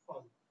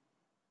যোগফল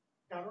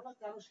কারো না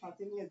কারো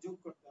সাথে নিয়ে যোগ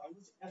করতে হয়,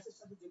 বলছি এস এর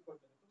সাথে যোগ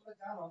করতে হবে। তোমরা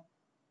জানো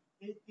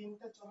এই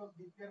তিনটা চলক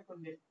ডিক্লেয়ার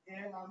করলে এ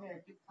নামে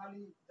একটি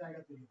খালি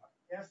জায়গা তৈরি হয়,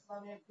 এস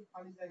নামে একটি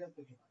খালি জায়গা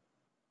তৈরি হয়,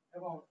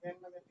 এবং এন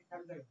নামে একটি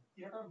খালি জায়গা তৈরি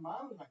হয়। এটার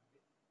মান লাগবে,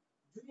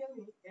 যদি আমি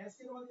এস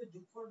এর মধ্যে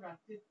যোগফল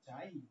রাখতে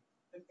চাই,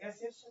 তাহলে এস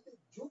এর সাথে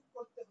যোগ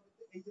করতে হবে,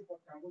 তো এই যে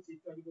পদটা আমি বলছি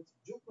একটু আগে বলছি,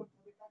 যোগ করতে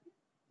হবে কাকে,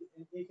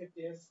 এই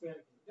ক্ষেত্রে এস স্কয়ার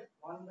কে, এটা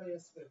 1 বাই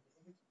এস স্কয়ার কে,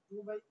 এই ক্ষেত্রে 2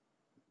 বাই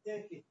এ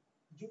কে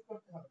যোগ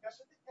করতে হবে কার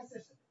সাথে, এস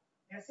এর সাথে।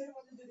 এস এর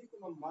মধ্যে যদি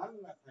কোনো মান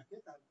না থাকে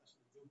তাহলে তার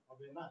সাথে যোগ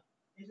হবে না,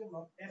 এইজন্য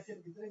এস এর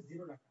ভিতরে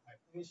 0 রাখা হয়,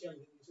 ইনিশিয়াল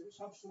ভ্যালু হিসেবে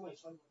সব সময়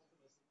সর্বপ্রথম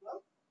এস ইকুয়াল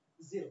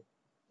 0।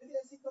 যদি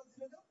এস ইকুয়াল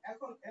 0 দাও,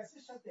 এখন এস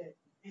এর সাথে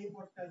এই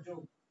পদটা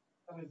যোগ,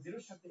 তাহলে 0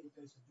 এর সাথে এটা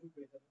এসে যোগ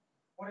হয়ে যাবে,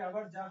 পরে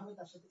আবার যা হবে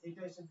তার সাথে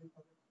এটা এসে যোগ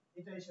হবে,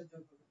 এটা এসে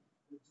যোগ হবে।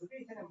 যদি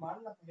এখানে মান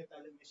না থাকে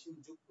তাহলে মেশিন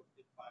যোগ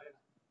করতে পারে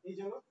না, এই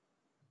জন্য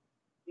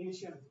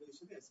ইনিশিয়াল ভ্যালু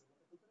হিসেবে এস এর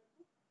মধ্যে কত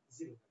রাখবো,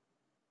 0।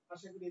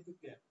 আশা করি একটু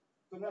ক্লিয়ার।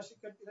 তোমরা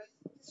শিক্ষার্থীরা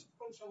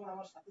কিছুক্ষণ সময়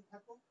আমার সাথে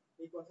থাকো,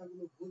 এই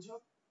কথাগুলো বুঝো,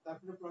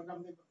 তারপরে প্রোগ্রাম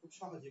দেখবে খুব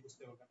সহজে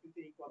বুঝতে পারবে। কিন্তু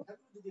এই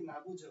কথাগুলো যদি না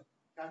বুঝো,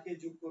 কাকে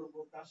যোগ করব,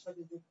 কার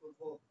সাথে যোগ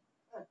করব,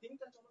 হ্যাঁ,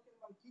 তিনটা চলকের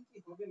মান কি কি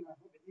হবে না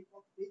হবে,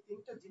 এই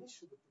তিনটা জিনিস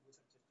শুধু একটু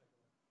বোঝার চেষ্টা করো।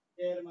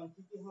 এ এর মান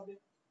কি কি হবে,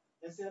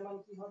 এস এর মান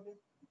কি হবে,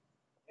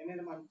 এন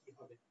এর মান কি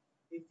হবে,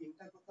 এই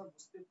তিনটা কথা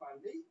বুঝতে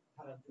পারলেই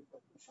ধারার যোগফল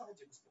খুব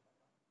সহজে বুঝতে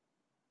পারবে।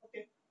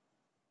 ওকে,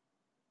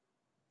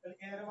 তাহলে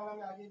এ এর মান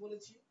আমি আগেই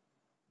বলেছি,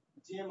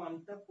 যে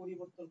মানটা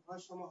পরিবর্তন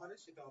হয় সমহারে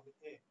সেটা হবে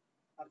এ,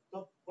 আর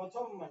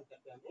প্রথম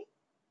মানটাকে আমি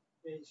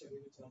এই হিসেবে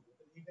বিবেচনা করব,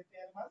 এই ক্ষেত্রে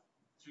এর মান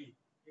 3,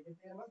 এই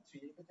ক্ষেত্রে এর মান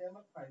 3, এই ক্ষেত্রে এর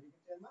মান 5, এই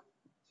ক্ষেত্রে এর মান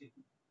 3।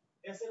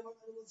 এস এর মান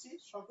আমি বলছি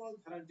সকল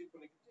ধারার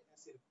যোগফলের ক্ষেত্রে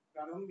এস এর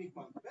প্রারম্ভিক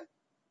মান হবে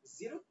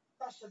 0,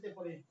 তার সাথে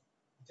পরে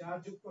যা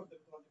যোগ করতে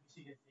হবে তোমাদের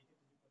শিখে গেছি, এই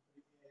ক্ষেত্রে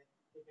যোগ করতে হবে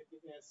এ, এই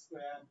ক্ষেত্রে এস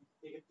স্কয়ার,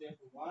 এই ক্ষেত্রে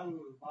 1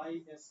 বাই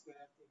এস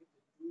স্কয়ার, এই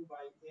ক্ষেত্রে 2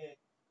 বাই এ,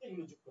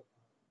 এগুলো যোগ করতে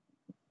হবে।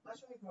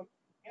 আসলে এখন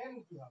n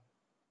কি হবে,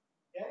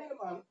 n এর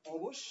মান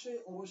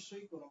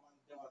অবশ্যই কোনো মান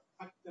দেওয়া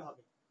থাকতে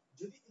হবে।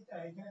 যদি এটা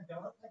এখানে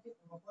দেওয়া থাকে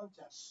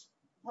 49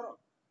 ধরো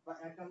বা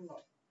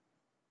 51,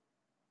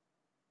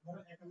 ধরো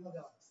 51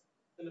 দেওয়া আছে,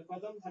 তাহলে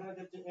প্রথম ধারার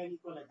ক্ষেত্রে n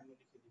ইকুয়াল 51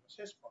 লিখে দিবা,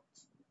 শেষ পদ।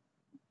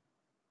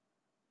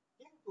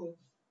 কিন্তু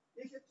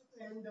এই ক্ষেত্রে তো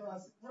n দেওয়া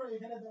আছে, ধরো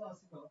এখানে দেওয়া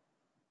আছে তো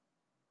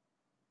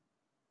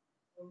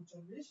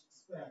 39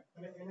 স্কয়ার,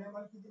 তাহলে n এর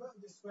মান কি দিবা,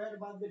 যে স্কয়ার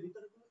বাদ দিয়ে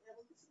ভিতরে কোনো a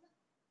বলতেছি না,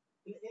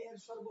 তাহলে a এর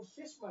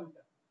সর্বশেষ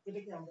মানটা,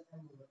 এটাকে আমরা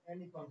n বলবো, n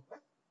ইকুয়াল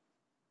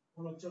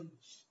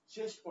 39,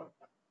 শেষ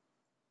পদটা,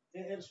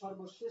 এ এর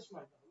সর্বশেষ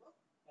মানটা হলো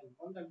n,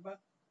 মনে রাখবা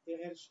এ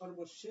এর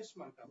সর্বশেষ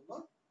মানটা হলো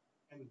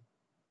n,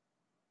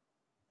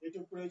 এটা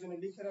প্রয়োজনে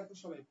লিখে রাখো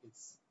সবাই প্লিজ।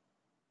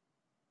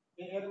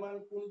 এ এর মান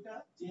কোনটা,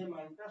 যে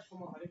মানটা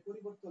সমহারে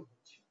পরিবর্তন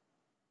হচ্ছে,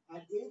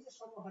 আর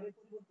সমহারে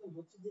পরিবর্তন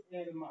হচ্ছে যে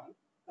এর মান,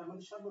 তার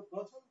মানে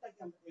সর্বপ্রথমটাকে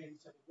আমরা a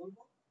হিসাবে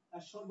বলবো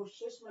আর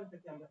সর্বশেষ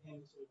মানটাকে আমরা n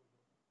হিসাবে বলবো।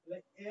 তাহলে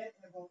a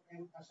এবং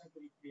n আশা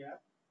করি ক্লিয়ার।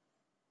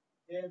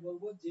 a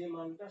বলবো যে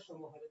মানটা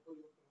সমহারে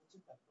পরিবর্তন হচ্ছে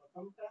তার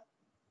প্রথমটা,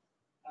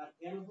 আর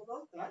n হলো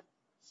তার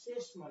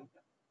শেষ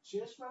মানটা।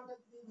 শেষ মানটা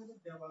যদি এইভাবে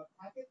দেওয়া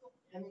থাকে তো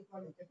n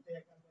ইকুয়াল এক্ষেত্রে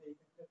 1 আমরা এই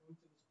ক্ষেত্রে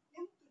 39,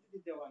 কিন্তু যদি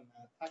দেওয়া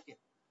না থাকে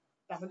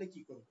তাহলে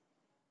কি করব?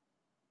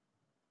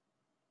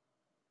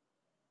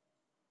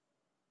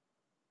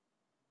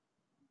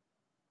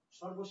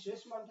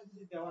 সর্বশেষ মানটা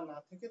যদি দেওয়া না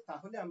থাকে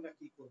তাহলে আমরা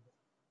কি করব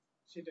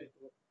সেটা একটু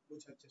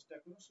বোঝার চেষ্টা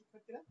করুন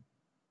শিক্ষার্থীরা।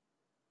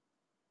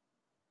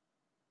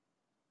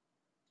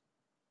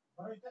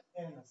 ধরো এটা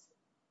n আছে,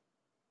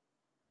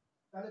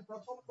 তাহলে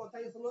প্রথম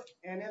কথাই হলো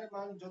n এর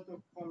মান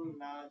যতক্ষণ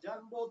না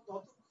জানবো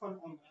ততক্ষণ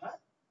আমরা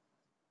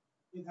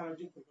এই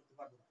ধারাটি যোগ করতে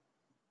পারবো না।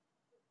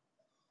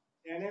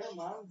 n এর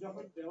মান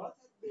যখন দেওয়া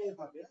থাকবে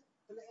এভাবে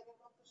তাহলে n এর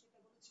মান তো সেটা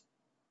বলেছি,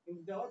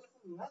 কিন্তু দেওয়া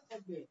যখন না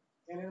থাকবে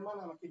n এর মান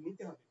আমাকে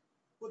নিতে হবে।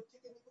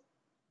 কোত্থেকে নিব?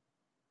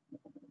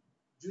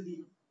 যদি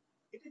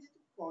এটা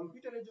যেহেতু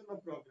কম্পিউটারের জন্য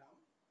প্রোগ্রাম,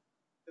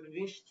 তাহলে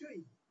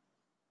নিশ্চয়ই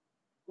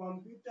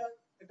কম্পিউটার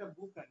একটা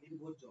বোকা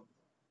নির্ভুল যন্ত্র,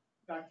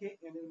 তাকে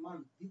n এর মান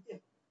দিতে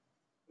হবে।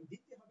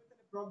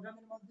 তাহলে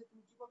প্রোগ্রামের মধ্যে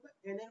তুমি কি করবে?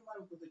 n এর মান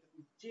কত এটা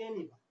তুমি চেয়ে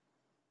নিবা।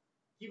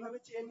 কিভাবে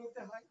চেয়ে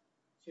নিতে হয়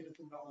সেটা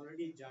তোমরা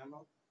অলরেডি জানো।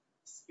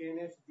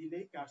 scanf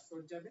দিলেই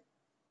কার্সর যাবে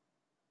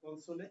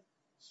কনসোলে,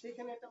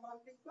 সেখানে একটা মান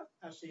লিখবা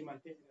আর সেই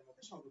মানটি n এর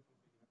মধ্যে সংরক্ষণ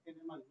করে দিবা, n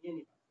এর মান নিয়ে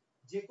নিবা।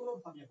 যে কোনো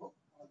ভাবে হোক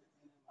আমাদের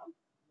n এর মান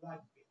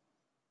লাগবে।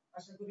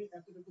 আশা করি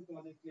এতটুকু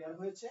তোমাদের ক্লিয়ার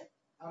হয়েছে।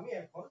 আমি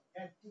এখন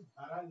একটি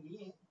ধারা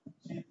নিয়ে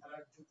সেই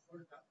ধারার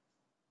যোগফলটা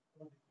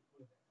তোমাদেরকে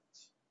করে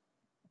দেখাচ্ছি।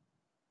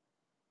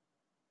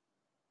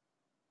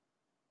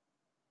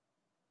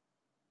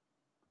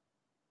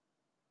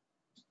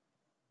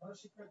 ধরো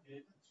শিক্ষার্থী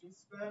এটা 3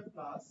 square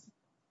plus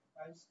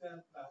 5 square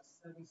plus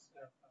 7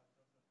 square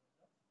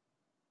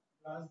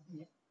plus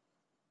দিয়ে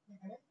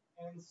এখানে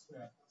n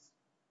স্কয়ার আছে।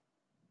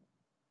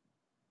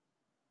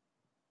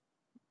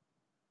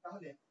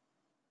 তাহলে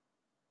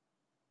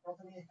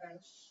প্রথমে এখানে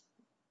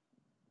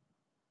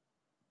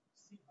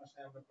সি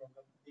ভাষায় আমরা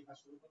প্রোগ্রাম লেখা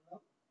শুরু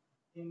করলাম।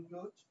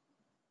 include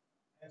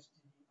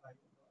stdio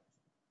dot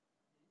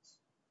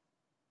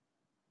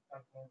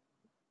তারপর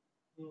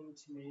int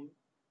main,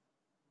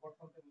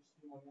 প্রথমটা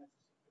নিশ্চয়ই মনে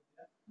আছে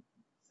শিক্ষার্থীরা,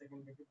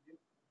 সেকেন্ড ব্র্যাকেট দিয়ে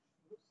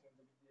শুরু, সেকেন্ড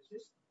ব্র্যাকেট দিয়ে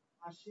শেষ,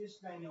 আর শেষ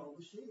লাইনে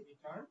অবশ্যই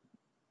রিটার্ন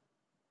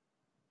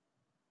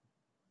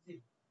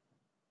 0।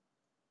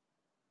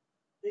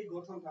 এই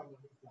গঠনটা আমরা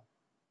লিখলাম।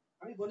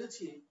 আমি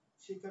বলেছি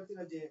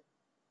শিক্ষার্থীরা যে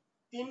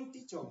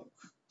তিনটি চলক,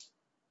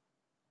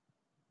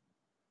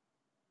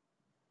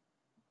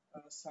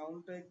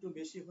 সাউন্ডটা একটু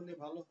বেশি হলে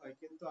ভালো হয়,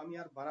 কিন্তু আমি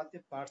আর বাড়াতে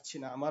পারছি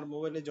না। আমার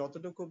মোবাইলে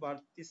যতটুকু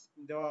বাড়তি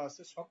দেওয়া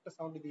আছে সবটা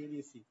সাউন্ড দিয়ে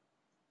দিয়েছি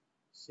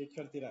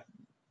শিক্ষার্থীরা।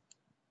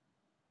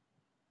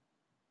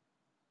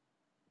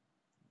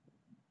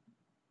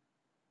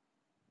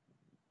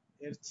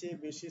 এর চেয়ে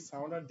বেশি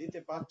সাউন্ড আর দিতে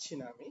পারছি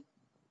না আমি।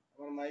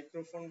 আমার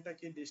মাইক্রোফোনটা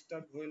কি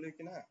ডিস্টার্ব হইলো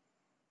কিনা?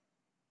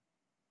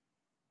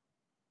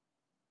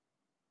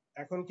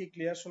 এখন কি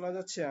ক্লিয়ার শোনা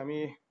যাচ্ছে? আমি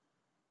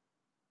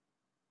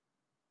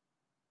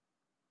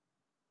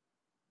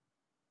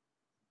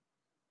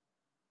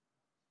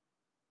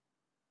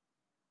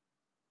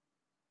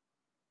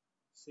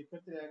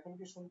শিক্ষার্থীরা এখন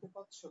কি শুনতে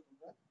পাচ্ছ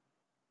তোমরা?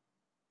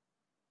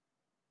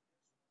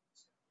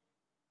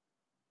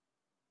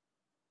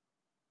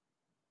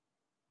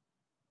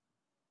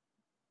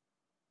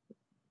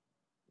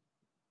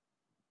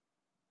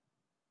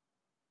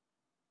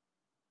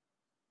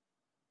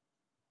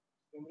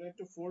 তোমরা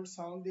একটু ফুল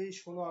সাউন্ড দিয়ে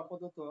শোনো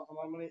আপাতত।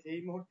 আমার মানে এই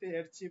মুহূর্তে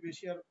এর চেয়ে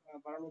বেশি আর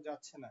বাড়ানো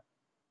যাচ্ছে না,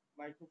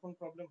 মাইক্রোফোন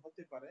প্রবলেম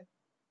হতে পারে।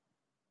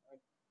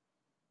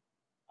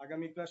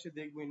 আগামী ক্লাসে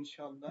দেখবো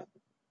ইনশাআল্লাহ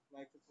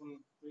মাইক্রোফোন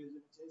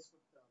প্রয়োজনে চেঞ্জ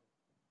করতে হবে।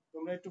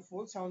 তোমরা একটু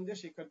ফুল সাউন্ড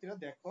দিয়ে শিক্ষার্থীরা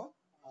দেখো,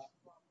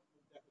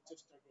 দেখার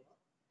চেষ্টা করো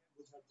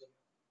বোঝার জন্য।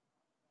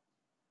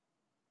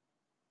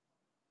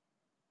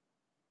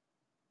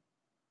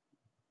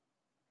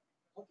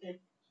 ওকে,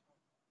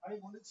 আমি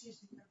বলেছি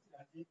শিক্ষার্থীরা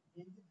যে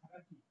এই যে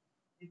ধারাটি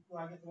একটু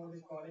আগে তোমাদের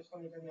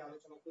অনেকক্ষণ এটা নিয়ে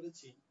আলোচনা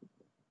করেছি।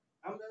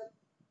 আমরা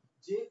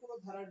যে কোনো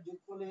ধারার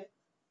যোগফলে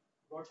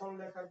গঠন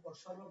লেখার পর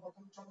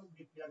সর্বপ্রথম চলক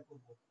ডিক্লেয়ার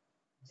করব।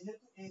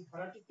 যেহেতু এই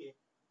ধারাটিকে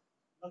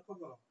লক্ষ্য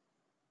করো,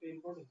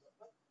 ইম্পর্টেন্ট,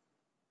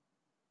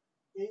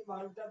 এই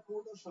মানটা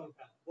পূর্ণ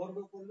সংখ্যা, বর্গ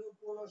করলেও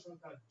পূর্ণ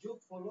সংখ্যা,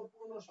 যোগফল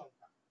পূর্ণ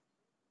সংখ্যা।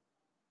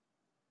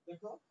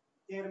 দেখো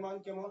এর মান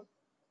কেমন,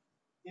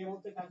 এর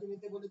মধ্যে কাকে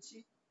নিতে বলেছি?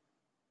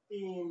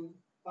 3,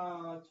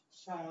 5,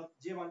 7,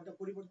 যে মানটা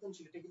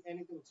পরিবর্তনশীল এটাকে n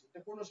নিতে বলছি, এটা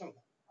পূর্ণ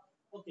সংখ্যা।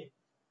 ওকে,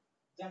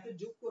 যাকে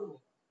যোগ করব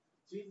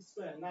 3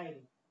 স্কয়ার 9,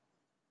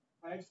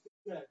 5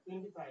 স্কয়ার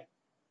 25,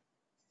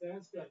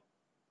 7 স্কয়ার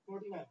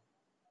 49,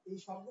 এই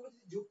সবগুলো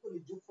যদি যোগ করি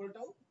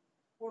যোগফলটাও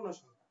পূর্ণ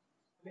সংখ্যা।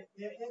 তাহলে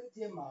a এর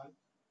যে মান,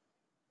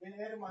 a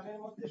এর মানের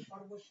মধ্যে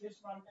সর্বশেষ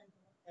মানটাই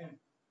হলো n।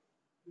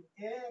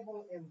 a এবং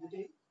n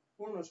দুটোই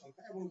পূর্ণ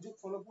সংখ্যা এবং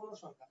যোগফল পূর্ণ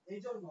সংখ্যা, এই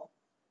জন্য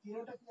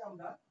তিনটাকে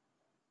আমরা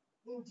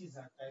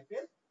ইন্টিজার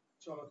টাইপের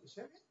চলক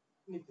হিসেবে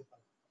নিতে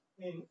পারি।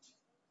 int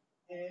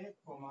এ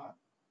কমা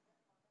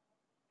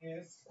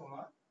এস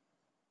কমা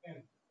এন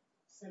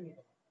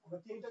সেমিকোলন। আমরা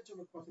তিনটা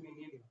চলক প্রথমে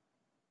নিয়ে নিলাম।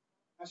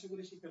 আশা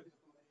করি শিক্ষার্থীরা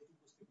তোমরা এটি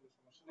বুঝতে কোনো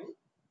সমস্যা নেই।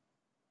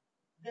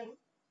 দেন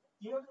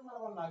তিনটার মান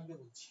আমার লাগবে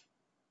বলছি,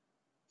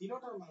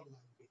 তিনটার মান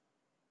লাগবে,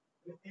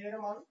 এর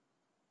মান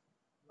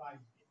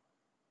লাগবে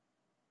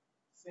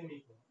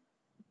সেমিকোলন।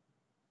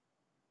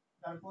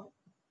 তারপর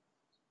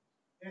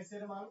এস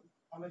এর মান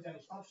আমরা জানি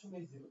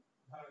সবসময় 0,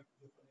 ধারাবাহিক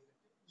এক লাইনে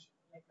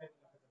লেখা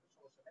যাবে,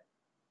 সমস্যা নেই।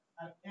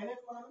 আর এন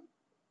এর মান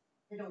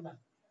এটাও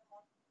লাগবে।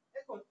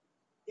 এখন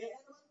এ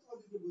এর মান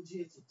তোমাদেরকে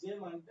বুঝিয়েছি, যে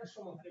মানটা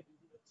সমহারে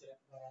বৃদ্ধি পাচ্ছে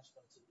বা হ্রাস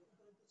পাচ্ছে,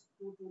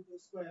 2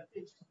 স্কয়ার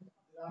ফিক্সড,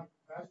 আর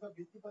হ্রাস বা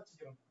বৃদ্ধি পাচ্ছে,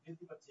 যেমন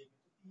বৃদ্ধি পাচ্ছে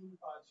কিন্তু 3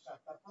 5 7,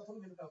 তার প্রথম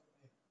ভ্যালুটা হবে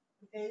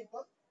a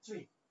ইকুয়াল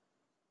 3,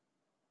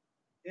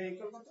 a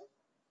ইকুয়াল কত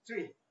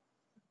 3।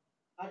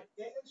 আর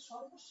a এর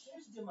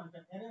সর্বশেষ যে মানটা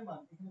n এর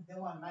মান এখানে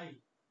দেওয়া নাই,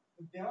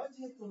 দেওয়া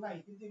যেহেতু নাই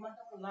কিন্তু এই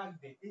মানটা আমার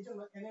লাগবে, এই জন্য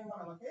n এর মান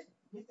আমাকে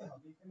নিতে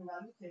হবে, এখানে না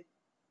লিখে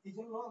এই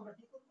জন্য আমরা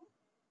কি করব,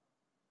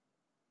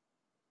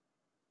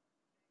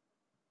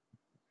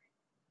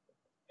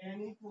 n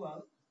ইকুয়াল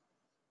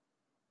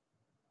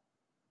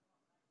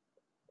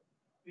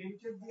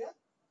প্রিন্টেড দিয়ে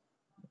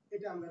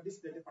এটা আমরা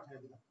ডিসপ্লেতে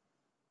পাঠিয়ে দিলাম।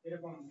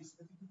 এরকম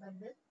ডিসপ্লেতে কি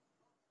থাকবে,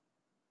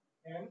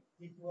 n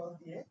ইকুয়াল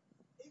দিয়ে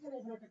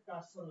এখানে একটা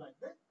কার্সর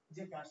লাগবে,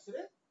 যে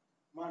কার্সরে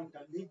মানটা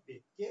লিখবে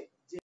কে,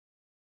 যে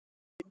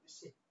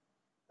সে।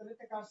 তাহলে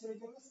একটা কার্সরের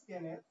জন্য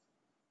স্ক্যানার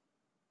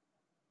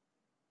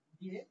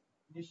দিয়ে,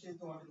 নিশ্চয়ই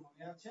তোমাদের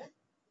মনে আছে,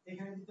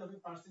 এখানে দিতে হবে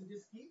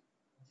পার্সেন্টেজ কি,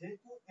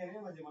 যেহেতু n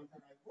এর মাঝে মানটা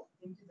রাখবো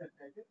ইন্টিজার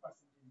টাইপের,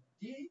 পার্সেন্টেজ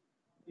ডি,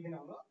 এখানে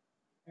হলো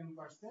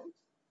n%,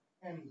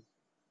 n।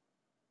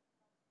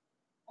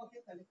 ওকে,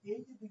 তাহলে এই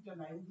যে দুইটা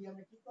লাইন দিয়ে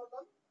আমরা কি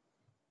করলাম,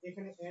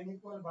 এখানে n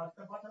ইকুয়াল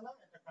বার্তা পাঠালাম,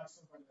 একটা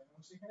কার্সর পাঠালাম,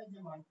 এবং সেখানে যে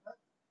মানটা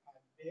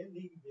থাকবে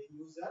লিখবে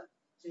ইউজার,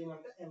 সেই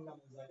মানটা n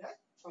নামের জায়গায়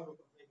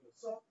সংরক্ষণ হয়ে গেল।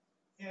 সো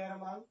এর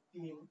মান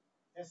 3,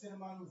 s এর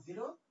মান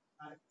 0,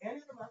 আর n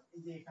এর মান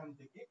এই যে এখান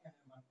থেকে n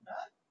এর মানটা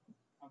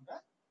আমরা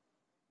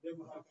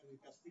ব্যবহারকারীর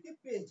কাছ থেকে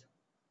পেয়ে যাব।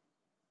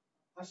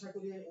 আশা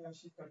করি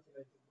শিক্ষার্থীরা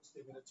এটা বুঝতে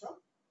পেরেছ।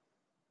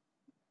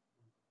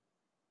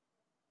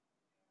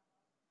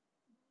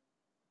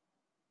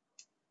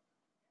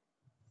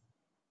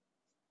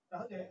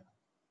 তাহলে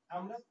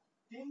আমরা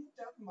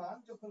তিনটা মান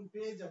যখন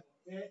পেয়ে যাব,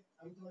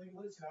 আমি তোমাদেরকে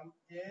বলেছিলাম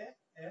a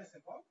s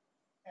এবং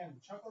n,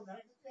 সকল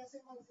ধারা ক্ষেত্রে s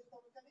এর মান যেহেতু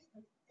আমরা জানি,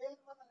 a এর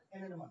মান আর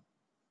n এর মান,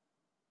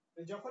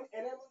 যখন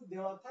n এর মান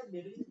দেওয়া থাকবে,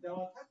 এটা যদি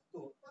দেওয়া থাকতো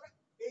তাহলে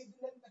এই দুই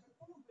লাইন লেখার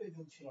কোনো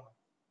প্রয়োজন ছিল না।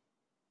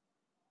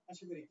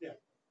 আশা করি ক্লিয়ার।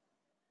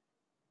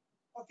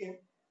 ওকে,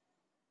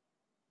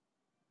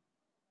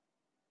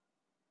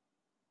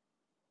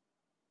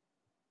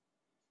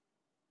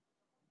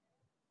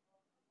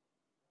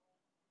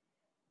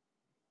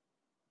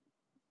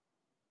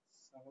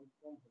 সাউন্ড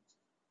কম হচ্ছে।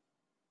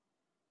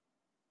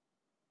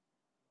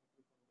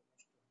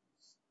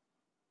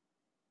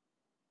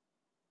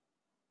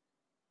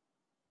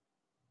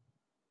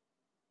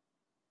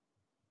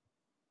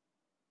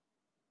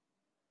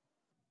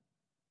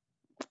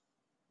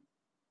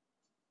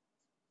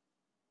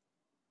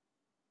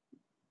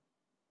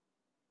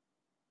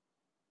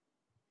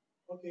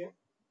 ওকে,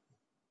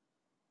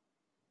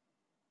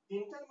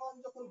 তিনটার মান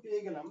যখন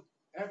পেয়ে গেলাম,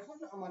 এখন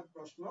আমার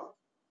প্রশ্ন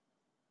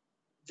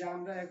যে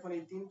আমরা এখন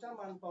এই তিনটা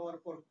মান পাওয়ার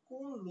পর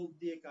কোন লুপ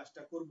দিয়ে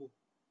কাজটা করব,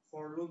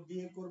 ফর লুপ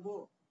দিয়ে করব,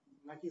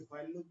 নাকি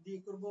হোয়াইল লুপ দিয়ে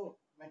করব,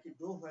 নাকি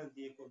ডো হোয়াইল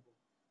দিয়ে করব।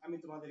 আমি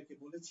তোমাদেরকে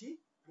বলেছি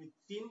আমি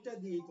তিনটা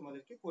দিয়েই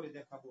তোমাদেরকে করে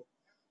দেখাবো।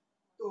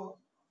 তো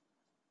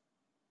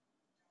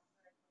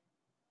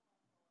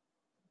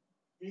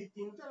এই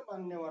তিনটার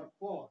মান নেওয়ার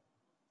পর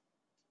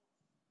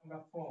আমরা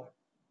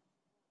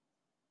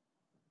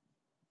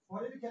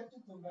ফরের ক্ষেত্রে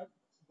তোমরা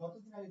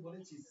গতদিন আমি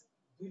বলেছি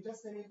দুইটা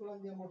সেমিকোলন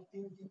দিয়ে মোট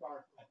তিনটি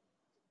পার্ট থাকে,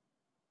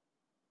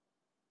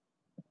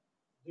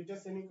 দুইটা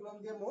সেমিকোলন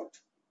দিয়ে মোট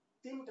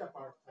তিনটা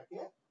পার্ট থাকে।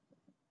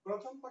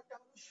 প্রথম পার্টটা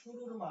হলো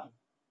শুরুর মান,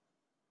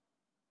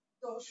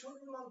 তো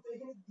শুরুর মান তো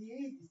এখানে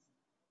দিয়েই দিছি,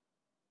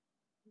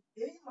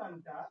 এই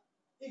মানটা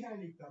এখানে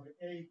লিখতে হবে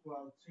a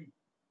ইকুয়াল 3।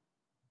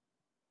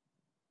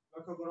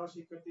 লক্ষ্য করো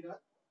শিক্ষার্থীরা,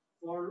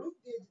 ফর লুপ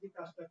দিয়ে যদি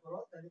কাজটা করো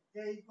তাহলে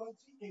a ইকুয়াল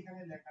 3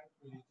 এখানে লেখার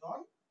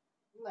প্রয়োজন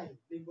নাই,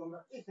 লিখবো আমরা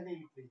এখানেই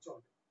লিখলেই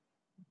চলবে।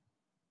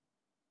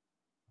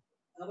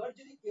 আবার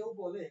যদি কেউ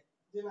বলে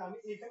যে না আমি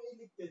এখানেই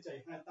লিখতে চাই,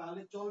 হ্যাঁ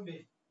তাহলে চলবে,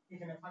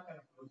 এখানে ফাঁকা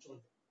রাখলেও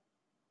চলবে।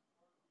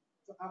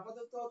 তো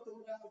আপাতত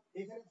তোমরা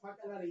এখানে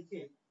ফাঁকা না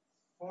রেখে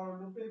ফর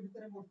লুপের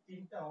ভিতরে মোট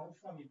তিনটা অংশ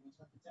আমি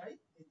বোঝাতে চাই,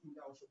 এই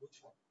তিনটা অংশ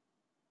বুঝো।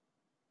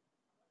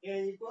 a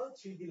ইকুয়াল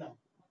 3 দিলাম,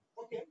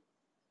 ওকে।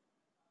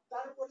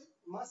 তারপরে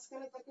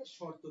মাঝখানে থাকে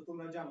শর্ত,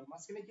 তোমরা জানো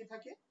মাঝখানে কি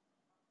থাকে,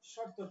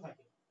 শর্ত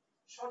থাকে।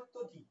 শর্ত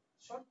কি,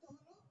 শর্ত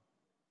হলো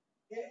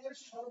a এর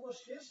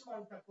সর্বশেষ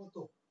মানটা কত,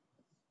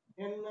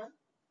 n না,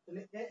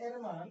 তাহলে a এর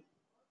মান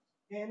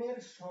n এর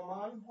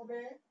সমান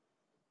হবে,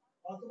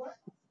 অথবা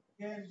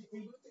এর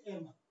এইগুলো তো এর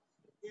মান,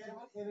 এর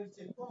মান n এর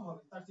চেয়ে কম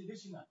হবে, তার চেয়ে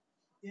বেশি না।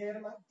 এর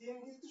মান 10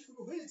 দিয়ে তো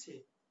শুরু হয়েছে,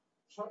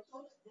 শর্ত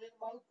হলো এর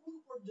মান কোন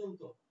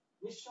পর্যন্ত,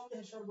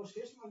 নিঃসন্দেহে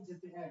সর্বশেষ মান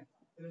যেতে n,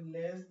 তাহলে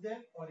less than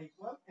or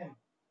equal n।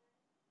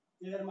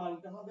 এর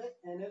মানটা হবে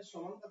n এর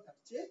সমান বা তার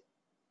চেয়ে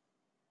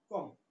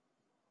কম।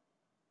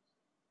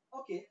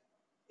 ওকে,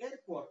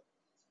 এরপর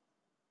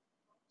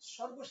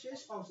সর্বশেষ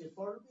অংশে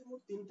ফর লুপের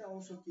মোট তিনটা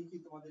অংশ কি কি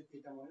তোমাদেরকে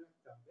এটা মনে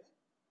রাখতে হবে।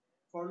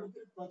 ফর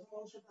লুপের প্রথম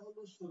অংশটা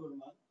হলো শুরুর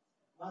মান,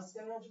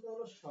 মাঝখানের অংশটা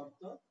হলো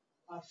শর্ত,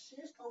 আর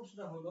শেষ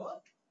অংশটা হলো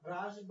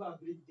হ্রাস বা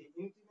বৃদ্ধি,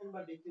 ইনক্রিমেন্ট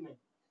বা ডিক্রিমেন্ট।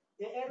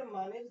 এর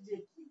মানের যে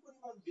কি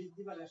পরিমাণ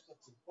বৃদ্ধি বা হ্রাস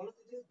পাচ্ছে, বলতো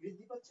যে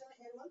বৃদ্ধি পাচ্ছে না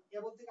এর মান, এ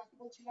বলতে কাকে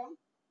বলছিলাম,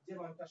 যে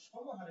মানটা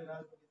সমহারে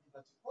হ্রাস বা বৃদ্ধি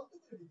পাচ্ছে। কত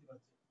করে বৃদ্ধি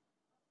পাচ্ছে?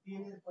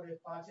 3 এর পরে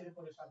 5 এর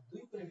পরে 7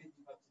 2 করে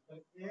বৃদ্ধি পাচ্ছে।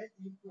 তাহলে a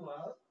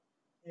ইকুয়াল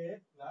a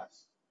প্লাস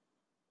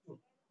 2।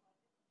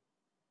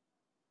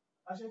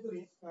 আশা করি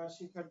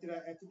শিক্ষার্থীরা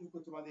এতটুকু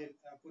তোমাদের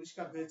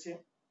পরিষ্কার হয়েছে।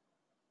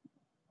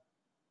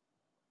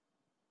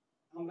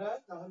 আমরা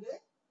তাহলে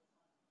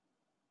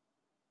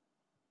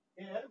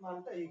এর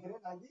মানটা এখানে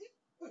না দিয়ে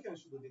ওইখানে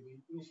শুধু দেব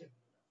ইনিশিয়াল।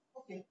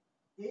 ওকে,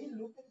 এই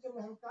লুপের জন্য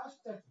এখন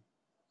কাজটা কি?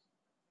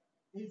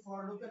 এই ফর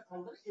লুপের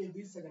আন্ডারে এই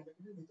 2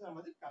 সেকেন্ডের ভিতরে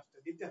আমাদের কাজটা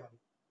দিতে হবে।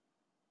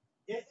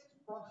 এর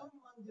প্রথম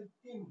মান যে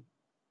 3,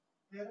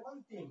 এর মান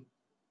 3,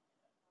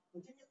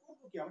 ওইটাকে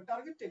করব কি? আমার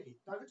টার্গেটটা কি?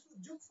 টার্গেট হলো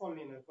যোগফল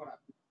নির্ণয় করা।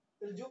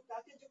 তাহলে যোগ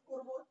কাকে যোগ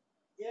করব?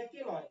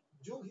 একে নয়,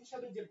 যোগ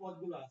হিসাবে যে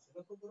পদগুলো আছে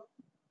লক্ষ্য করো,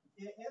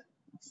 a এর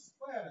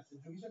স্কয়ার আছে,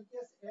 যোগ হিসাবে কি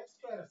আছে? x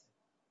স্কয়ার আছে।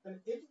 তাহলে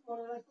এটি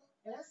মনে রাখো,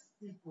 s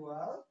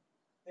ইকুয়াল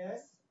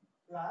s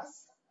প্লাস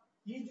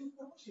কি যোগ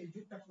করব, সেই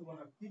যোগটা মনে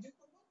রাখো। কি যোগ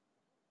করব?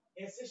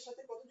 s এর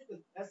সাথে কত যোগ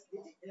করব? s,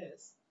 এই যে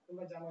s,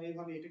 তোমরা জানো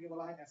এইভাবে এটাকে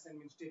বলা হয়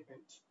অ্যাসাইনমেন্ট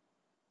স্টেটমেন্ট।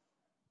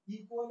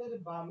 ইকুয়াল এর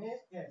বামে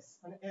s,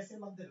 মানে s এর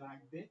মধ্যে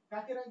রাখবে,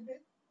 কাকে রাখবে?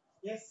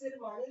 s এর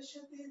মানের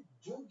সাথে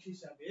যোগ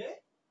হিসাবে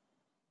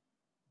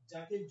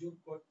যাকে যোগ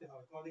করতে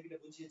হবে, তোমাদের এটা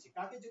বুঝিয়েছি।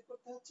 কাকে যোগ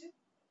করতে হচ্ছে?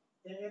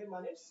 a এর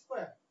মানের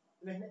স্কয়ার।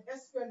 তাহলে এখানে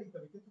s স্কয়ার লিখতে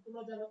হবে, কিন্তু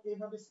তোমরা জানো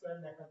এইভাবে স্কয়ার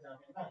লেখা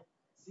যাবে না,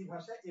 সি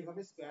ভাষায়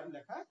এইভাবে স্কয়ার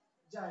লেখা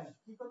যায় না।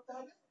 কি করতে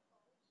হবে?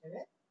 এখানে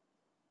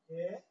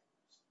a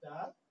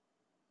স্টার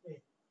a,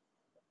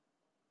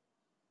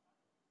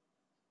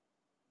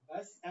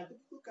 বাস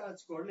এতটুকু কাজ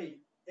করলেই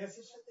s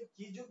এর সাথে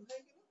কি যোগ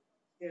হয়ে গেল?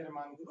 এর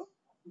মানগুলো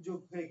যোগ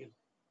হয়ে গেল।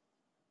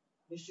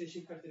 নিশ্চয়ই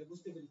শিক্ষার্থীরা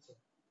বুঝতে পেরেছে।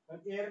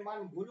 কারণ এর মান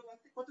গুলো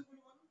মানতে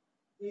কতগুলো মান?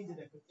 এই যে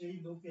দেখো, এই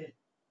লোকে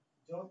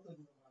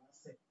যতগুলো মান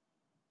আছে,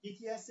 কি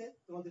কি আছে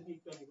তোমাদেরকে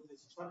একটু আমি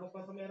বলেছি।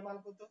 সর্বপ্রথম এর মান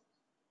কত?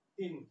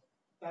 3।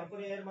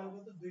 তারপরে এর মান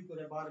কত? 2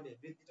 করে বাড়বে,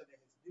 বৃদ্ধিটা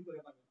দেখেছি 2 করে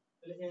বাড়বে।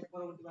 তাহলে এর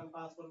পরবর্তী মান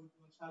 5, পরবর্তী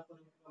মান 7,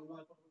 পরবর্তী মান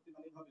 9, পরবর্তী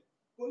মান এভাবে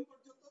কোন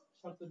পর্যন্ত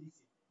শর্ত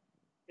দিছি?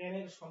 10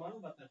 এর সমান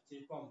বা তার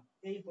চেয়ে কম,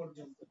 এই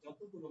পর্যন্ত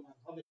যতগুলো মান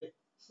হবে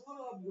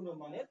সবগুলো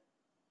মানের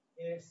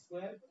এর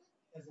স্কয়ার করে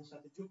s এর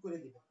সাথে যোগ করে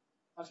দিবে।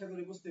 আশা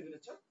করি বুঝতে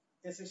পেরেছো।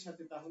 s এর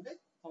সাথে তাহলে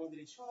আমাদের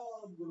এই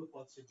সবগুলো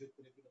পদ সে যোগ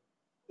করে দিল।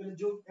 তাহলে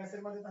যোগ s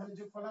এর মধ্যে তাহলে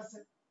যোগফল আছে?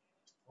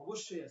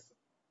 অবশ্যই আছে।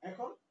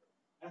 এখন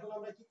এখন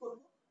আমরা কি করব?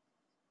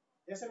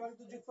 s এর মধ্যে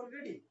তো যোগফল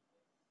রেডি,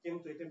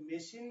 কিন্তু এটা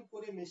মেশিন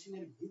করে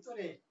মেশিনের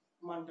ভিতরে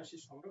মানটা সে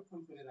সংরক্ষণ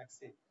করে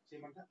রাখছে, সেই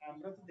মানটা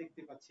আমরা তো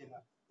দেখতে পাচ্ছি না।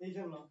 এই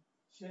জন্য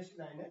শেষ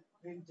লাইনে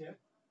প্রিন্টএফ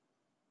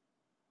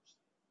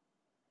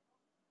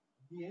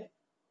দিয়ে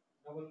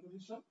ডাবল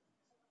কোটেশন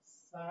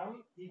সাম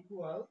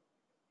ইকুয়াল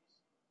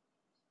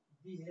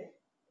দিয়ে,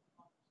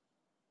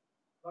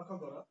 লক্ষ্য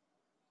করো,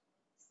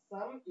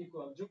 সাম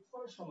ইকুয়াল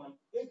যোগফল সমান,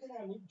 এখানে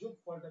আমি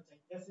যোগফলটা চাই,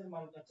 s এর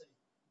মানটা চাই।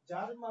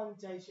 যার মান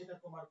চাই সেটা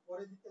তোমার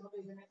পরে দিতে হবে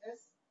এখানে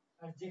s,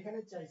 আর যেখানে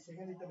চাই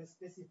সেখানে দিতে হবে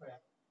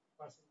স্পেসিফায়ার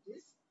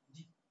পার্সেন্টেজ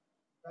জি।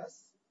 বাস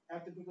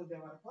এতটুকু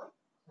দেওয়ার পর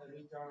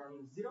রিটার্ন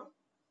 0।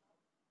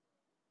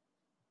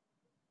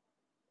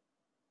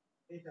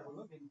 এটা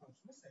হলো মেইন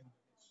ফাংশনের সেকেন্ড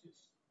শেষ।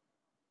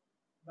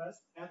 বাস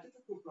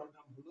এতটুকু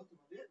প্রোগ্রাম হলো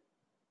তোমাদের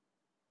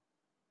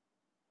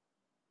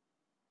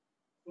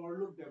ফর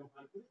লুপ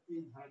ব্যবহার করে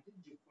এই ধারাটির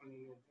যোগফল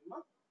নির্ণয়ের জন্য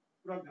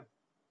প্রোগ্রাম।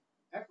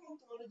 এখন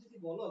তোমরা যদি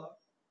বলো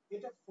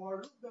এটা ফর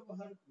লুপ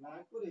ব্যবহার না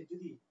করে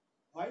যদি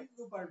while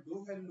loop R do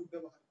while loop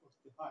ব্যবহার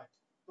করতে হয়,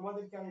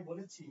 তোমাদেরকে আমি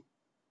বলেছি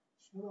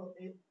শুরু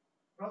এই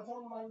প্রথম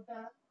মানটা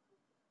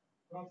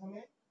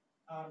প্রথমে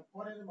আর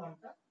পরের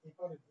মানটা এই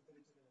পরের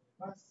ভিতরে চলে যাবে,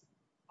 বাস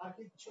আর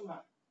কিচ্ছু না।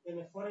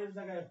 এনে পরের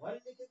জায়গায় হোয়াইল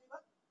লিখে দিবা,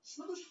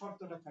 শুধু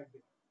শর্তটা থাকবে।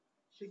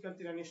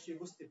 শিক্ষার্থীরা নিশ্চয়ই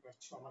বুঝতে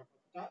পারছো আমার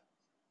কথাটা।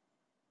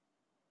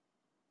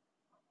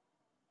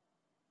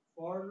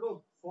 ফর লুপ,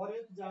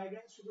 ফরের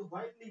জায়গায় শুধু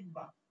হোয়াইল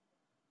লিখবা,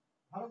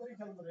 ভালো করে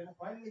খেয়াল করো, এটা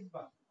হোয়াইল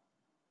লিখবা।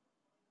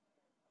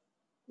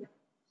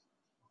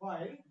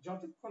 হোয়াইল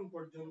যতক্ষণ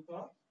পর্যন্ত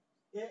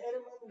a এর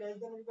মান লেস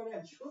দ্যান ইকুয়াল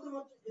n,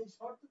 শুধুমাত্র এই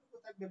শর্তটুকু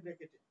থাকবে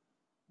ব্র্যাকেটে,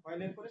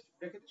 হোয়াইলের পরে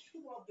ব্র্যাকেটে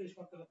শুধুমাত্র এই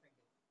শর্তটা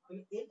থাকবে।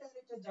 তাহলে এটা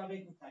এটা যাবে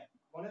কোথায়?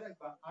 মনে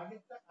রাখবা,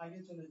 আগেরটা আগে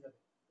চলে যাবে,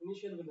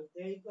 initial value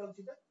a equal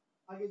theta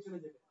আগে চলে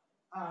যাবে,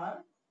 আর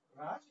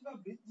হ্রাস বা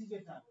বৃদ্ধি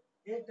যেটা,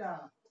 এটা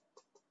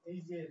এই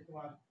যে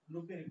তোমার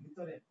লুপের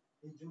ভিতরে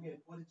এই যুগের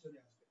পরে চলে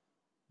আসবে।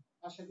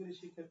 আশা করি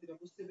শিক্ষার্থীরা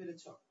বুঝতে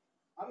পেরেছ।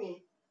 আমি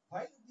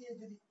হোয়াইল দিয়ে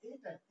যদি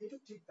এটা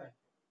ঠিক থাকে,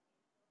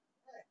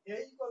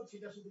 এই ইকুয়াল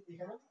থিটা শুধু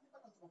এখানেও লিখতে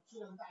পারো,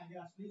 অপশন আগে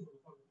আসলেই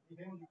হলো,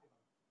 এখানেও লিখতে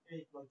পারো এই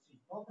ইকুয়াল থ্রি,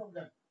 নো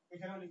প্রবলেম।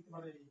 এখানেও লিখতে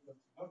পারো এই ইকুয়াল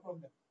থ্রি, নো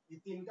প্রবলেম। এই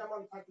তিনটা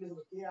মান থাকলে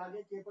হবে, কে আগে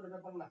কে পরে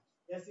ব্যাপার না।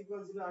 s =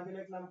 0 আগে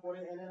লিখলাম, পরে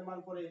n এর মান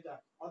পরে এটা,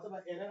 অথবা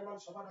n এর মান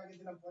সবার আগে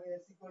দিলাম, পরে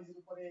s =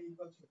 0 পরে a =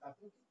 0,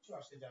 তাতে কিছু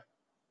আসে যায় না।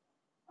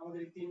 আমাদের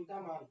এই তিনটা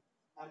মান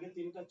আগে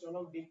তিনটা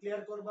চলক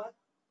ডিক্লেয়ার করবা,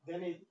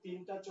 দেন এই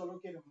তিনটা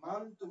চলকের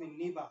মান তুমি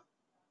নিবা,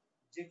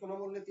 যে কোনো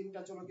মূল্যে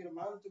তিনটা চলকের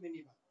মান তুমি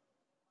নিবা।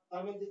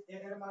 তার মধ্যে a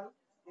এর মান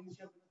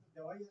ইনিশিয়াল ভ্যালুতে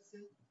দেওয়াই আছে,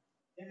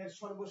 n এর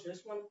সর্বশেষ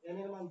মান n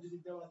এর মান যদি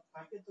দেওয়া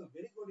থাকে তো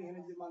ভেরি গুড, এখানে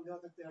যদি মান দেওয়া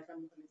থাকতো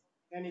 51,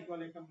 n =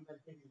 51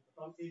 লিখে দিত,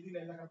 কারণ এই দুই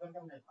লাইন লেখার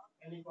দরকার নাই,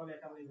 n =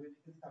 51 লিখে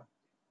দিতাম।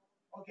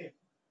 ওকে,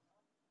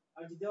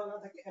 আর যদি দেওয়া না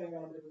থাকে n এর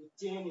মান আমরা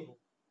চেয়ে নেব,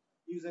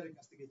 ইউজারের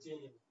কাছ থেকে চেয়ে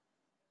নেব,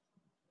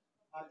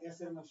 আর s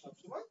এর মান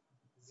সবসময়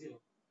 0।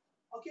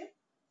 ওকে,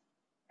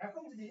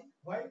 এখন যদি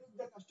while লুপ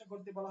দিয়ে কাজটা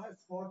করতে বলা হয়,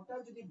 ফরটা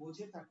যদি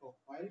বুঝে থাকো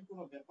while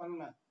কোনো ব্যাপার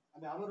না।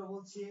 আমি আবারও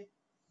বলছি,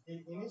 এই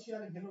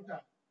ইনিশিয়াল ভ্যালুটা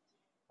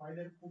while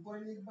এর উপরে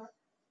লিখবা,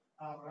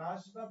 আর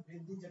হ্রাস বা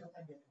বৃদ্ধি যেটা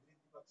থাকবে,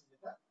 বৃদ্ধি পাচ্ছে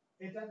যেটা,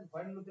 এটা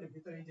while লুপের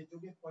ভিতরে এই যে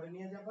যোগের পরে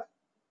নিয়ে যাবা,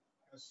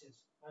 আর শেষ।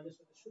 while এর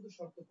সাথে শুধু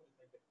শর্ত পড়ে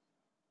থাকবে।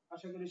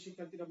 আশা করি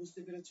শিক্ষার্থীরা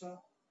বুঝতে পেরেছো।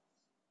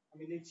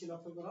 আমি লিখছি,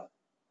 লক্ষ্য করো,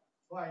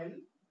 while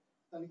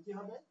তাহলে কি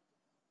হবে,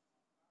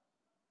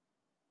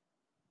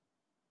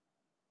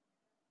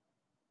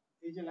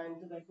 এই যে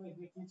লাইনটা দেখো,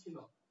 এখানে কি ছিল,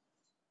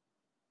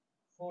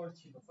 ফর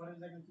ছিল, ফরের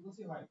জায়গায় কি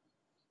বলছি, while।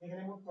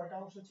 এখানে মোট কয়টা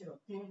অংশ ছিল,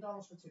 তিনটা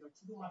অংশ ছিল,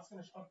 শুধু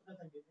মাঝখানে শর্তটা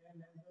থাকবে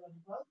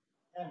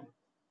n,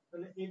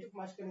 তাহলে এইটুক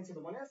মাঝখানে ছিল,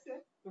 মনে আছে,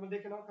 তুমি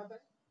দেখে নাও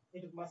খাতায়,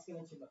 এইটুক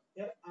মাঝখানে ছিল।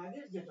 এর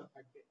আগের যেটা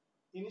থাকবে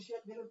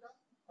ইনিশিয়াল ভ্যালুটা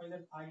while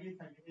এর আগেই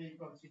থাকবে, a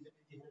 = 3, যেটা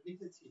এখানে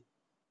লিখেছি,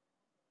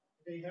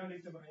 এটা এখানে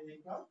লিখতে পারো, a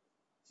 =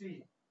 3,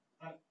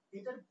 আর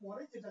এটার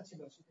পরে যেটা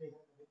ছিল সেটা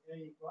এখানে হবে, a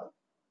 =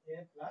 a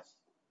 +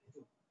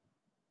 2।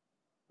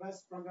 বাস,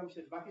 প্রোগ্রাম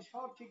শেষ, বাকি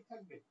সব ঠিক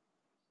থাকবে।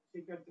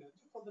 শিক্ষার্থীরা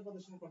যোগফল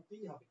প্রদর্শন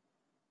করতেই হবে।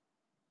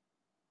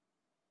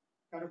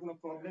 কারো কোনো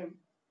প্রবলেম,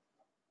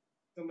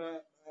 তোমরা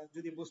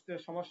যদি বুঝতে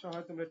সমস্যা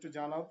হয় তোমরা একটু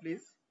জানাও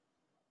প্লিজ।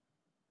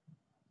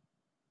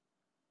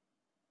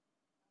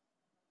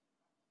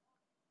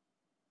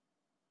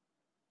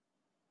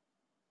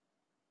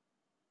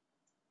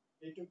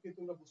 এইটুকু কি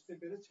তোমরা বুঝতে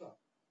পেরেছো?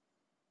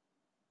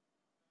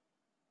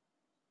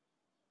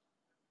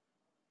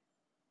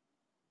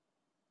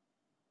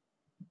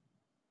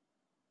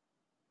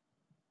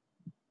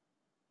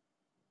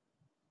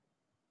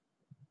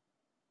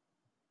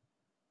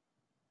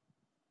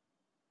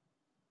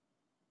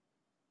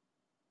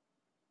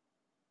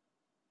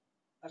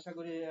 আশা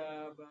করি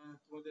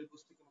তোমাদের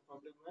বুঝতে কোনো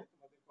প্রবলেম নাই,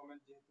 তোমাদের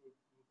কমেন্ট যেহেতু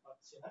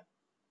পাচ্ছি না।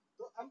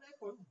 তো আমরা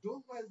এখন ডু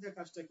হোয়াইল দিয়ে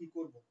কাজটা কি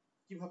করব,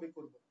 কিভাবে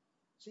করব।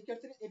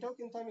 শিক্ষার্থীরা এটাও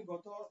কিন্তু আমি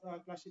গত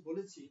ক্লাসে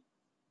বলেছি,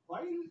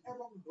 হোয়াইল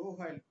এবং ডু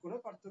হোয়াইল কোনো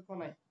পার্থক্য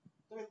নাই,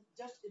 তবে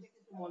জাস্ট এটা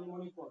কিন্তু মনে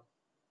মনে পড়ো।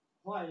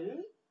 While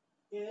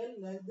a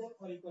less than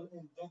or equal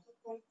n,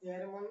 যতক্ষণ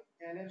এর মান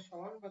n এর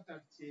সমান বা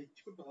তার চেয়ে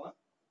ছোট,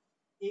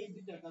 এই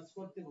দুইটা কাজ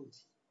করতে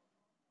বলছি।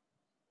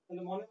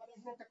 তাহলে মনে মনে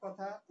এখানে একটা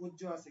কথা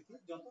উজ্জ্ব আছে, কি,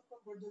 যতক্ষণ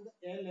পর্যন্ত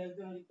a less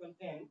than or equal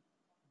n,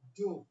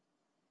 do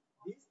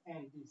this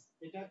and this,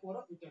 এটা করো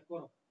এটা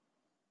করো।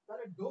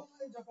 তাহলে ডো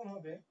হোয়াইল যখন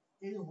হবে,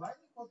 এই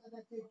হোয়াইল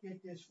কথাটাকে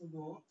কেটে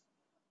শুধু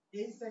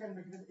এই সেকেন্ড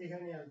ব্র্যাকেট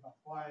এখানে আসবা,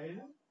 while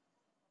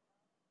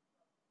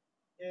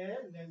a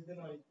less than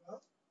or equal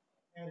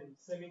n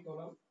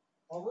semicolon,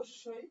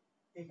 অবশ্যই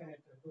এখানে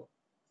একটা ডো,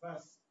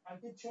 বাস, আর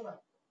কিছু না।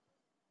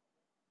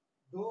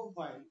 ডো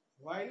হোয়াইল,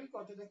 হোয়াইল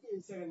কথাটাকে এই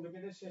সেকেন্ড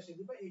ব্র্যাকেটের শেষে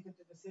দিবা, এই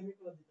ক্ষেত্রে একটা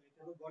সেমিকোলন দিবা, এটা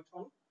হলো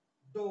গঠন।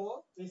 ডো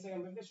এই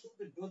সেকেন্ড ব্র্যাকেটের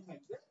শুরুতে ডো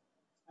থাকবে,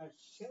 আর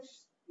শেষ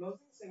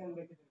ক্লোজিং সেকেন্ড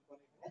ব্র্যাকেটের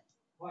পরে এখানে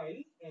while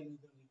a less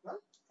than or equal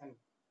n,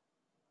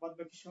 বাদ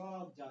বাকি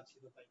সব যা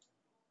ছিল তাই।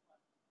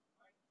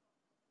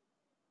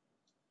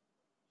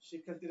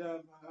 শিক্ষার্থীরা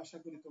আশা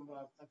করি তোমরা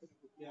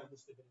এতটুকু ক্লিয়ার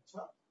বুঝতে পেরেছ।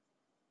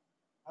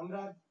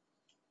 আমরা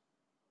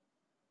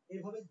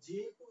এইভাবে যে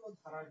কোনো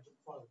ধারার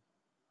যোগফল,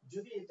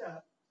 যদি এটা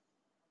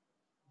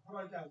ধরো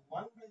এটা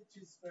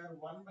 1/3²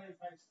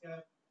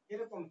 1/5²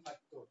 এরকম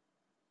থাকতো,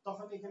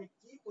 তখন এখানে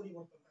কি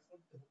পরিবর্তনটা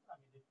করতে হতো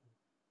আমি দেখব,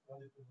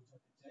 তোমাদেরকে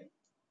বোঝাতে চাই।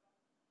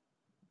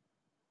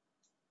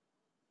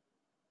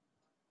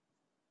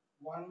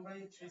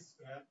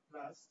 1/3²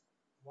 plus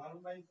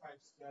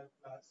 1/5²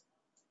 plus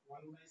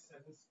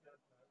 1/7²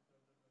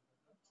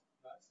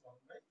 plus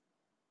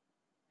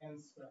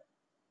 1/n²।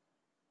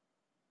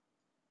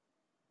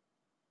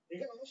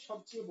 এখানে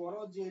সবচেয়ে বড়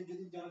যে,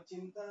 যদি যারা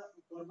চিন্তা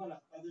করবে না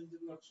তাদের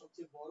জন্য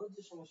সবচেয়ে বড়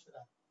যে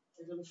সমস্যাটা,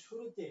 সেটা হলো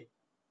শুরুতে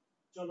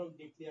চলক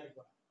ডিক্লেয়ার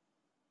করা।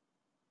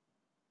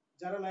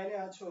 যারা লাইনে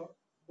আছো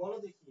বলো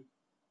দেখি,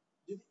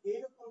 যদি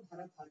এইরকম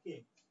ধারা থাকে,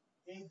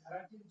 এই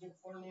ধারাটির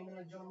যোগফল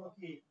নির্ণয়ের জন্য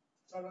কি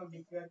চলক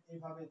ডিক্লেয়ার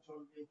এভাবে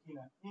চলবে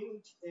কিনা,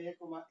 int a,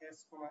 s,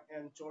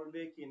 n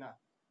চলবে কিনা,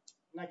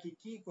 নাকি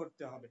কি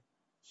করতে হবে?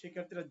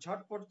 শিক্ষার্থীরা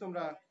ঝটপট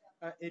তোমরা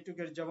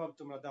এইটুকের জবাব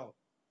তোমরা দাও।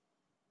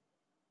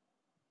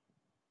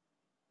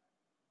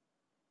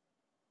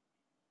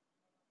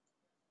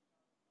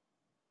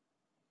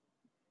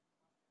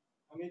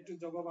 আমি একটু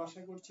জবাব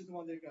আশা করছি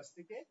তোমাদের কাছ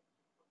থেকে।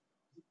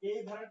 এই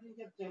ধারাটির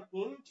ক্ষেত্রে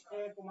int a,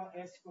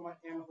 s,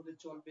 n হলে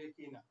চলবে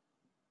কিনা।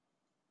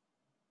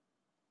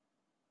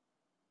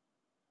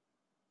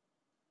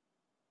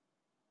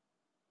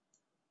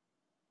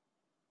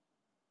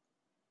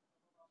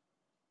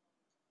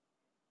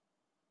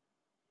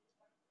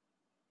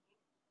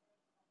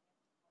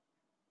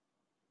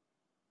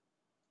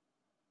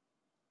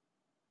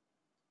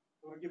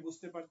 তোমরা কি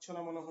বুঝতে পারছো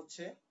না মনে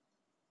হচ্ছে?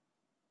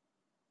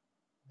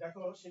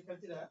 দেখো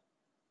শিক্ষার্থীরা,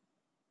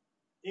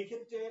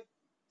 এক্ষেত্রে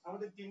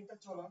আমাদের তিনটা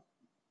চলক,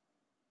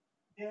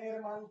 এর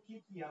মান কি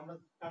কি আমরা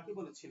কাকে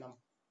বলেছিলাম?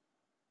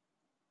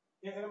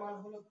 এর মান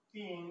হলো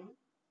 3,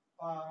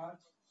 5,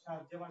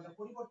 7, যে মানটা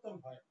পরিবর্তন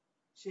হয়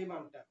সেই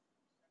মানটা।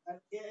 আর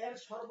এর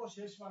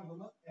সর্বশেষ মান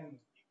হলো n।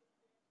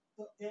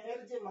 তো এর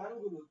যে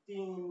মানগুলো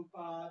 3,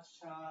 5,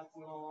 7,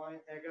 9,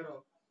 11,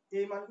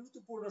 এই মানগুলো তো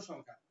পূর্ণ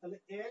সংখ্যা, তাহলে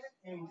এ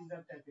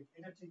ইন্টিজার টাইপের,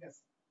 এটা ঠিক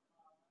আছে।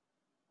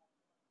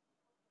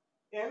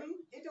 n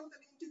এটাও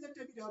তাহলে ইন্টিজার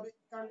টাইপের হবে,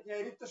 কারণ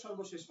এর তো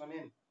সর্বশেষ মান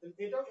n, তাহলে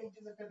এটাও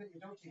ইন্টিজার টাইপের,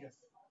 এটাও ঠিক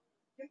আছে।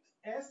 কিন্তু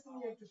s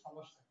নিয়ে একটু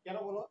সমস্যা, কেন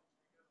বলো?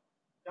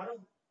 কারণ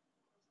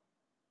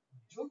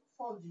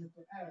যোগফল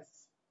যেহেতু s,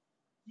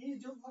 কি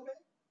যোগ হবে?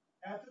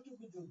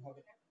 এতটুকু যোগ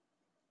হবে।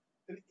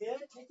 তাহলে এ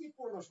ঠিকই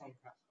পূর্ণ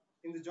সংখ্যা,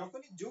 কিন্তু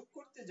যখনই যোগ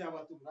করতে যাবা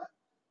তোমরা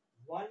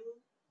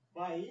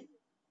 1/3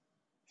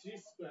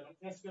 স্কয়ার,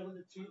 s স্কয়ার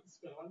বলতে 3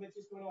 স্কয়ার,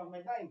 1/3 স্কয়ার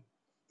 1/9,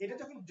 এটা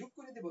যখন যোগ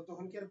করে দেব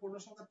তখন কি আর পূর্ণ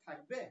সংখ্যা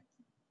থাকবে?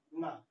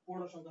 না,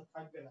 পূর্ণ সংখ্যা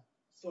থাকবে না।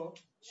 সো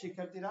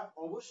শিক্ষার্থীরা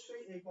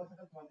অবশ্যই এই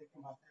কথাটা তোমাদেরকে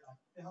মাথায়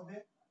রাখতে হবে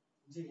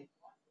যে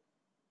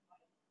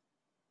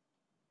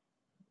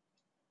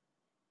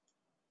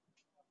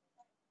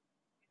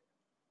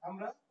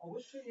আমরা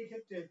অবশ্যই এই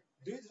ক্ষেত্রে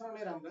দুই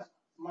ধরনের আমরা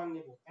মান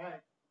নেব।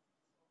 এক,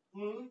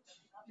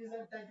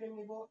 ইন্টিজার টাইপের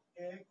নিব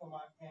a,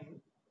 n,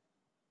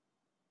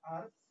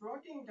 আর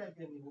ফ্লোটিং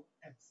টাইপের নিব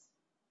x।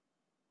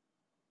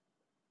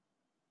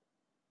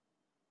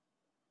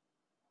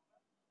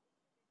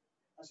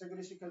 আশা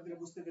করি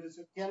শিক্ষার্থীরা বুঝতে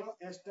পেরেছো কেন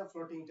s টা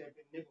ফ্লোটিং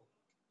টাইপের নেব।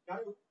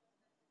 কারণ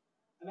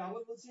আমি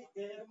আবার বলছি,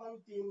 a এর মান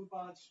 3,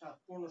 5, 7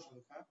 পূর্ণ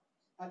সংখ্যা,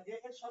 আর a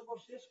এর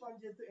সর্বশেষ মান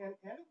যেহেতু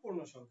n পূর্ণ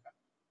সংখ্যা,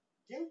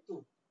 কিন্তু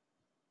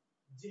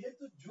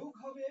যেহেতু যোগ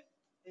হবে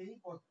এই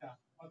পদটা,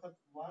 অর্থাৎ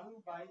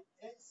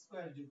 1/a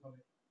স্কয়ার যোগ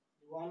হবে,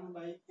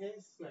 1/a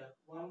স্কয়ার,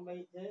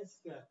 1/a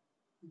স্কয়ার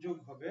যোগ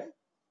হবে,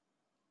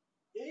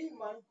 এই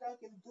মানটা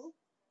কিন্তু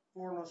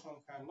পূর্ণ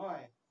সংখ্যা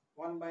নয়।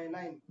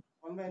 1/9,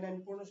 1/9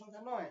 পূর্ণ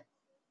সংখ্যা নয়।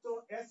 তো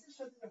s এর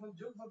সাথে যখন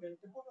যোগ হবে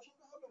এটা পূর্ণ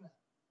সংখ্যা হবে না,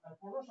 আর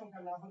পূর্ণ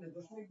সংখ্যা না হলে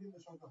দশমিক বিন্দু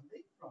সংখ্যা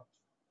হলেই ফ্লট।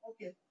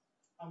 ওকে,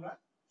 আমরা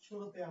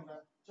শুরুতে আমরা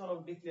চলক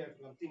ডিক্লেয়ার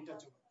করলাম, তিনটা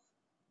চলক।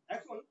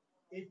 এখন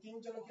এই তিন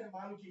চলকের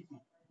মান কি কি?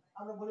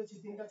 আমরা বলেছি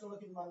তিনটা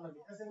চলকের মান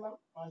লাগবে, s এর মান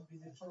 5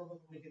 ডিজিট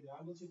সর্বপ্রথম লিখে দেওয়া।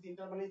 আমি বলছি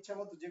তিনটার মানে ইচ্ছা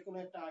মতো যে কোনো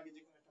একটা আগে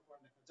যে কোনো একটা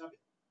পরে লেখা যাবে।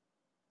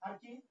 আর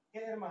কি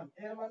a এর মান,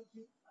 a এর মান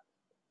কি?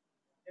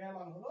 a এর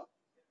মান হলো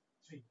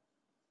 3।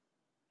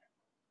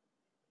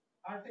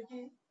 আরটা কি?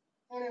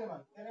 n এর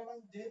মান, n এর মান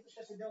যেহেতু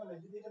শেষে দেওয়া নেই,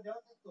 যদি এটা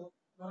দেওয়া থাকতো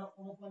ধরো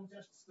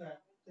 49 স্কয়ার,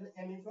 তাহলে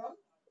n ইকুয়াল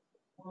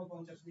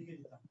 49 লিখে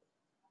দিতাম।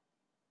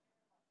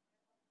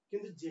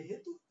 কিন্তু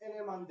যেহেতু n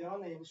এর মান দেওয়া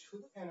নেই,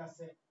 শুধু n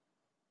আছে,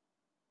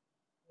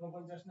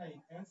 49 নাই,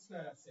 n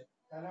স্কয়ার আছে,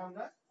 তাহলে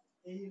আমরা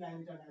এই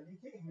লাইনটা না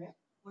লিখে এখানে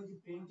ওই যে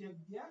প্রিন্টএফ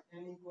দিয়া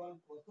n ইকুয়াল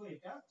কত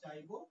এটা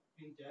চাইবো,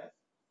 প্রিন্টএফ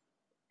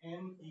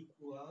n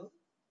ইকুয়াল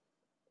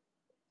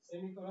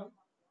সেমিকোলন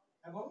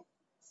এবং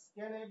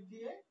স্ক্যানএফ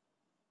দিয়ে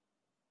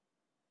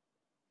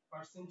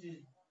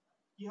পার্সেন্টেজ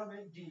কি হবে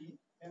d,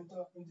 n তো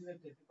integer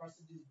type,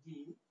 percentage d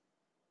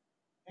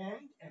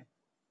and n,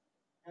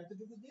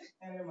 এতটুকু দিয়ে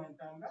n এর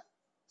মানটা আমরা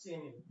চেয়ে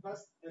নেব, প্লাস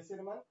s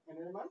এর মান, n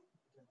এর মান।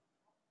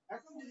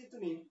 এখন যদি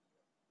তুমি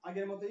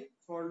আগের মতই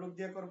ফর লুপ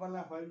দিয়ে করবা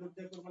না, হোয়াইল লুপ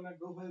দিয়ে করবা না,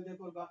 ডু হোয়াইল দিয়ে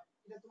করবা,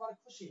 এটা তোমার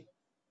খুশি।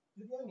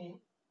 যদি আমি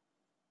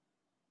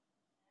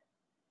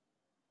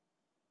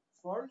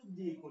ফর লুপ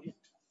দিয়ে করি,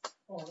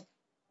 ফর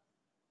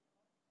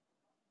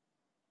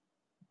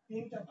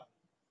তিনটা পাবো,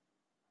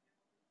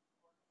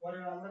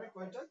 পরের আন্ডারে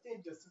কয়টা?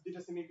 তিনটা,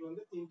 দুইটা সেমিকোলন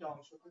দিয়ে তিনটা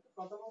অংশ থাকে।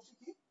 প্রথম অংশ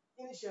কি?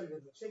 Initial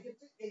value. সেই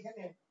ক্ষেত্রে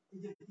এখানে এই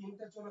যে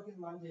তিনটা চলকের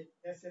মান, যে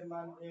s এর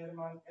মান, a এর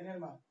মান, n এর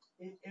মান,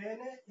 এই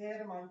n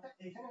এর মানটা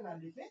এখানে না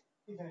লিখে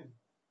এখানে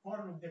লিখব। ফর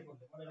লুপ দিয়ে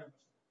করলে মনে রাখবে,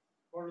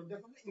 ফর লুপ দিয়ে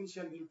করলে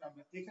ইনিশিয়াল ভ্যালুটা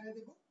আমরা এখানে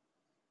দেব,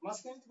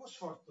 মাঝখানে দেব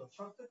শর্ত।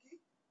 শর্ত কি?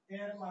 a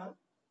এর মান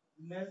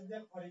লেস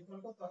দেন অর ইকুয়াল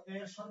কত? a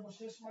এর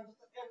সর্বশেষ মান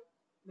কত? n,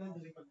 less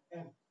than equal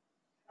n।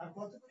 আর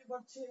কত করে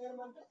বাড়ছে a এর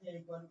মানটা? a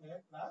ইকুয়াল a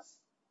প্লাস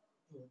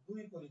 2,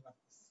 2 করে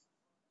বাড়ছে।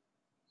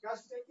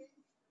 কাজটা কি?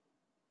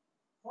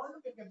 ফর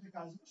লুপের ক্ষেত্রে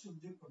কাজ হলো শুধু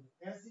যোগ করবে,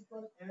 s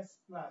ইকুয়াল s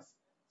প্লাস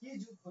কি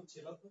যোগ হচ্ছে?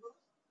 লক্ষ্য করো,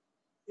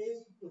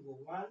 এইটুকু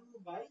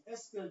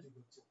 1/s স্কয়ার যোগ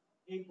হচ্ছে,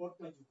 এই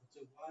পদটা যোগ হচ্ছে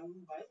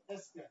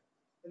 1/s স্কয়ার।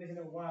 তাহলে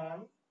এখানে 1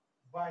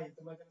 বাই,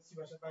 তোমরা জানো সি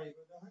ভাষায় বাই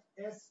বলতে হয়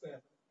s square,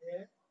 a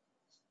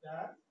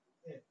star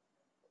a,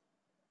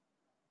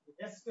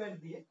 s square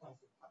দিয়ে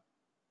কনসেপ্ট হয়,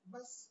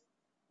 বাস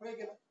হয়ে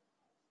গেল।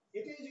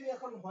 এটাই যদি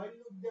এখন হোয়াইল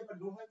লুপ দিয়ে বা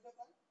ডু হোয়াইল দিয়ে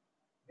করো,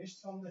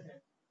 নিঃসন্দেহে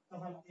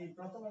তখন এই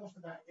প্রথম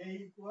অংশটা a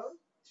ইকুয়াল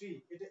 3,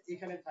 এটা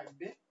এখানে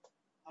থাকবে,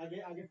 আগে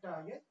আগেরটা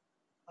আগে,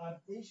 আর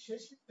এই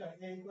শেষেরটা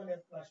a ইকুয়াল a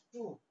প্লাস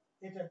 2,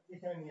 এটা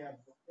এখানে নিয়ে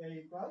আসবো, a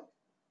equal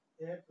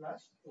a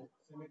plus 2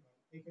 semicolon.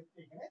 এই ক্ষেত্রে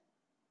এখানে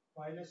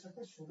ফাইলের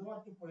সাথে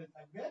শুধুমাত্র পড়ে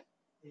থাকবে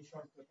এই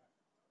শর্তটা,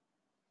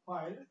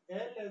 file a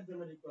less than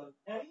or equal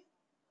n,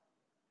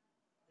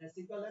 s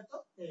equal এত,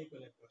 a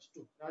ইকুয়াল a প্লাস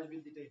 2,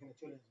 রাজবৃদ্ধিটা এখানে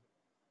চলে আসবে।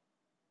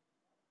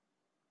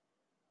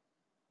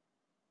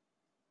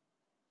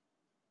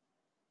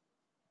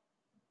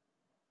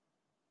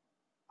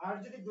 আর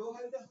যদি ডো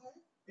হাইলতে হয়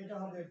এটা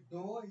হবে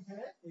ডো,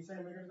 এখানে এই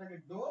সাইড ব্র্যাকেট থাকে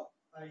ডো,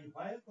 আর এই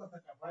while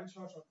কথাটা while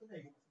সহ শব্দটা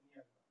এখানে নিয়ে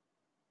আসবে।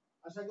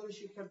 আশা করি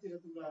শিক্ষার্থীরা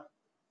তোমরা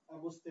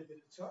বুঝতে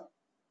পেরেছো।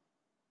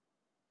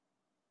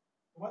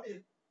 তোমাদের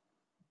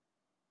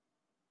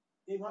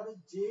এইভাবে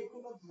যে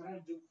কোনো ধারার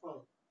যোগফল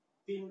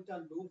তিনটা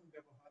লুপ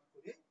ব্যবহার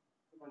করে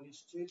তোমরা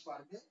নিশ্চয়ই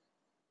পারবে।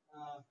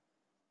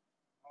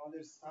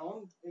 আমাদের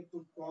সাউন্ড একটু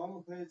কম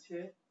হয়েছে,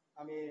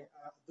 আমি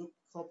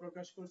দুঃখ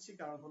প্রকাশ করছি,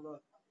 কারণ হলো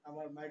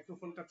আমার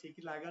মাইক্রোফোনটা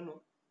ঠিকই লাগানো,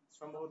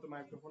 সম্ভবত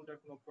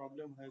মাইক্রোফোনটার কোনো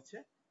প্রবলেম হয়েছে।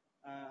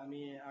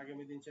 আমি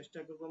আগামী দিন চেষ্টা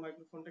করব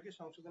মাইক্রোফোনটাকে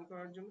সংশোধন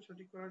করার জন্য,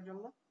 সঠিক করার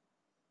জন্য।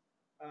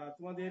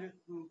 তোমাদের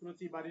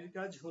প্রতি বাড়ির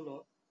কাজ হলো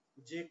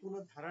যে কোনো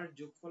ধারার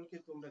যোগফলকে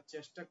তোমরা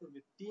চেষ্টা করবে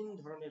 3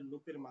 ধরনের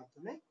লুপের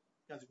মাধ্যমে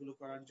কাজগুলো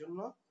করার জন্য।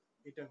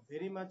 এটা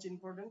ভেরি মাচ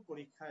ইম্পর্টেন্ট।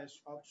 পরীক্ষায়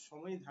সব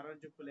সময় ধারার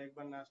যোগফল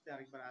একবার না আসলে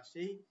আরেকবার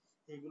আসেই।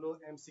 এগুলো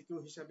এমসিকিউ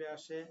হিসাবে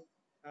আসে।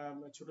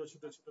 ছোট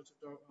ছোট ছোট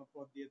ছোট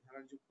পদ দিয়ে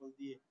ধারার যোগফল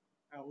দিয়ে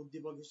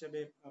উদ্দীপক হিসাবে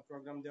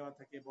প্রোগ্রাম দেওয়া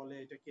থাকে, বলে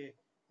এটাকে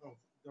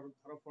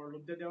ধরো ফর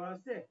লুপ দিয়ে দেওয়া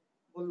আছে,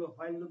 বললো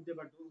হোয়াইল লুপ দিয়ে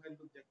বা ডু হোয়াইল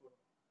লুপ দিয়ে করো।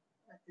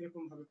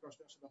 এরকম ভাবে প্রশ্ন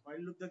আসলে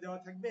হোয়াইল লুপ দিয়ে দেওয়া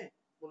থাকবে,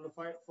 বললো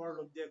ফর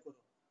লুপ দিয়ে করো।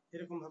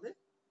 এরকম ভাবে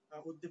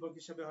উদ্দীপক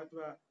হিসাবে হয়তো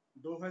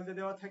ডু হোয়াইল দিয়ে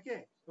দেওয়া থাকে,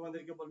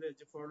 তোমাদেরকে বলবে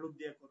যে ফর লুপ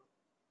দিয়ে করো।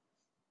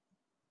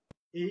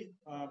 এই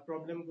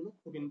প্রবলেম গুলো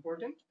খুব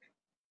ইম্পর্টেন্ট,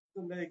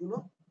 তোমরা এগুলো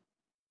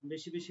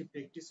বেশি বেশি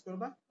প্র্যাকটিস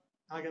করবা।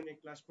 আগামী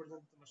ক্লাস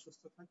পর্যন্ত তোমরা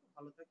সুস্থ থাকো,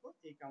 ভালো থাকো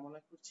এই কামনা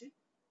করছি।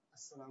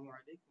 আসসালামু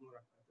আলাইকুম ওয়া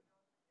রাহমাতুল্লাহ।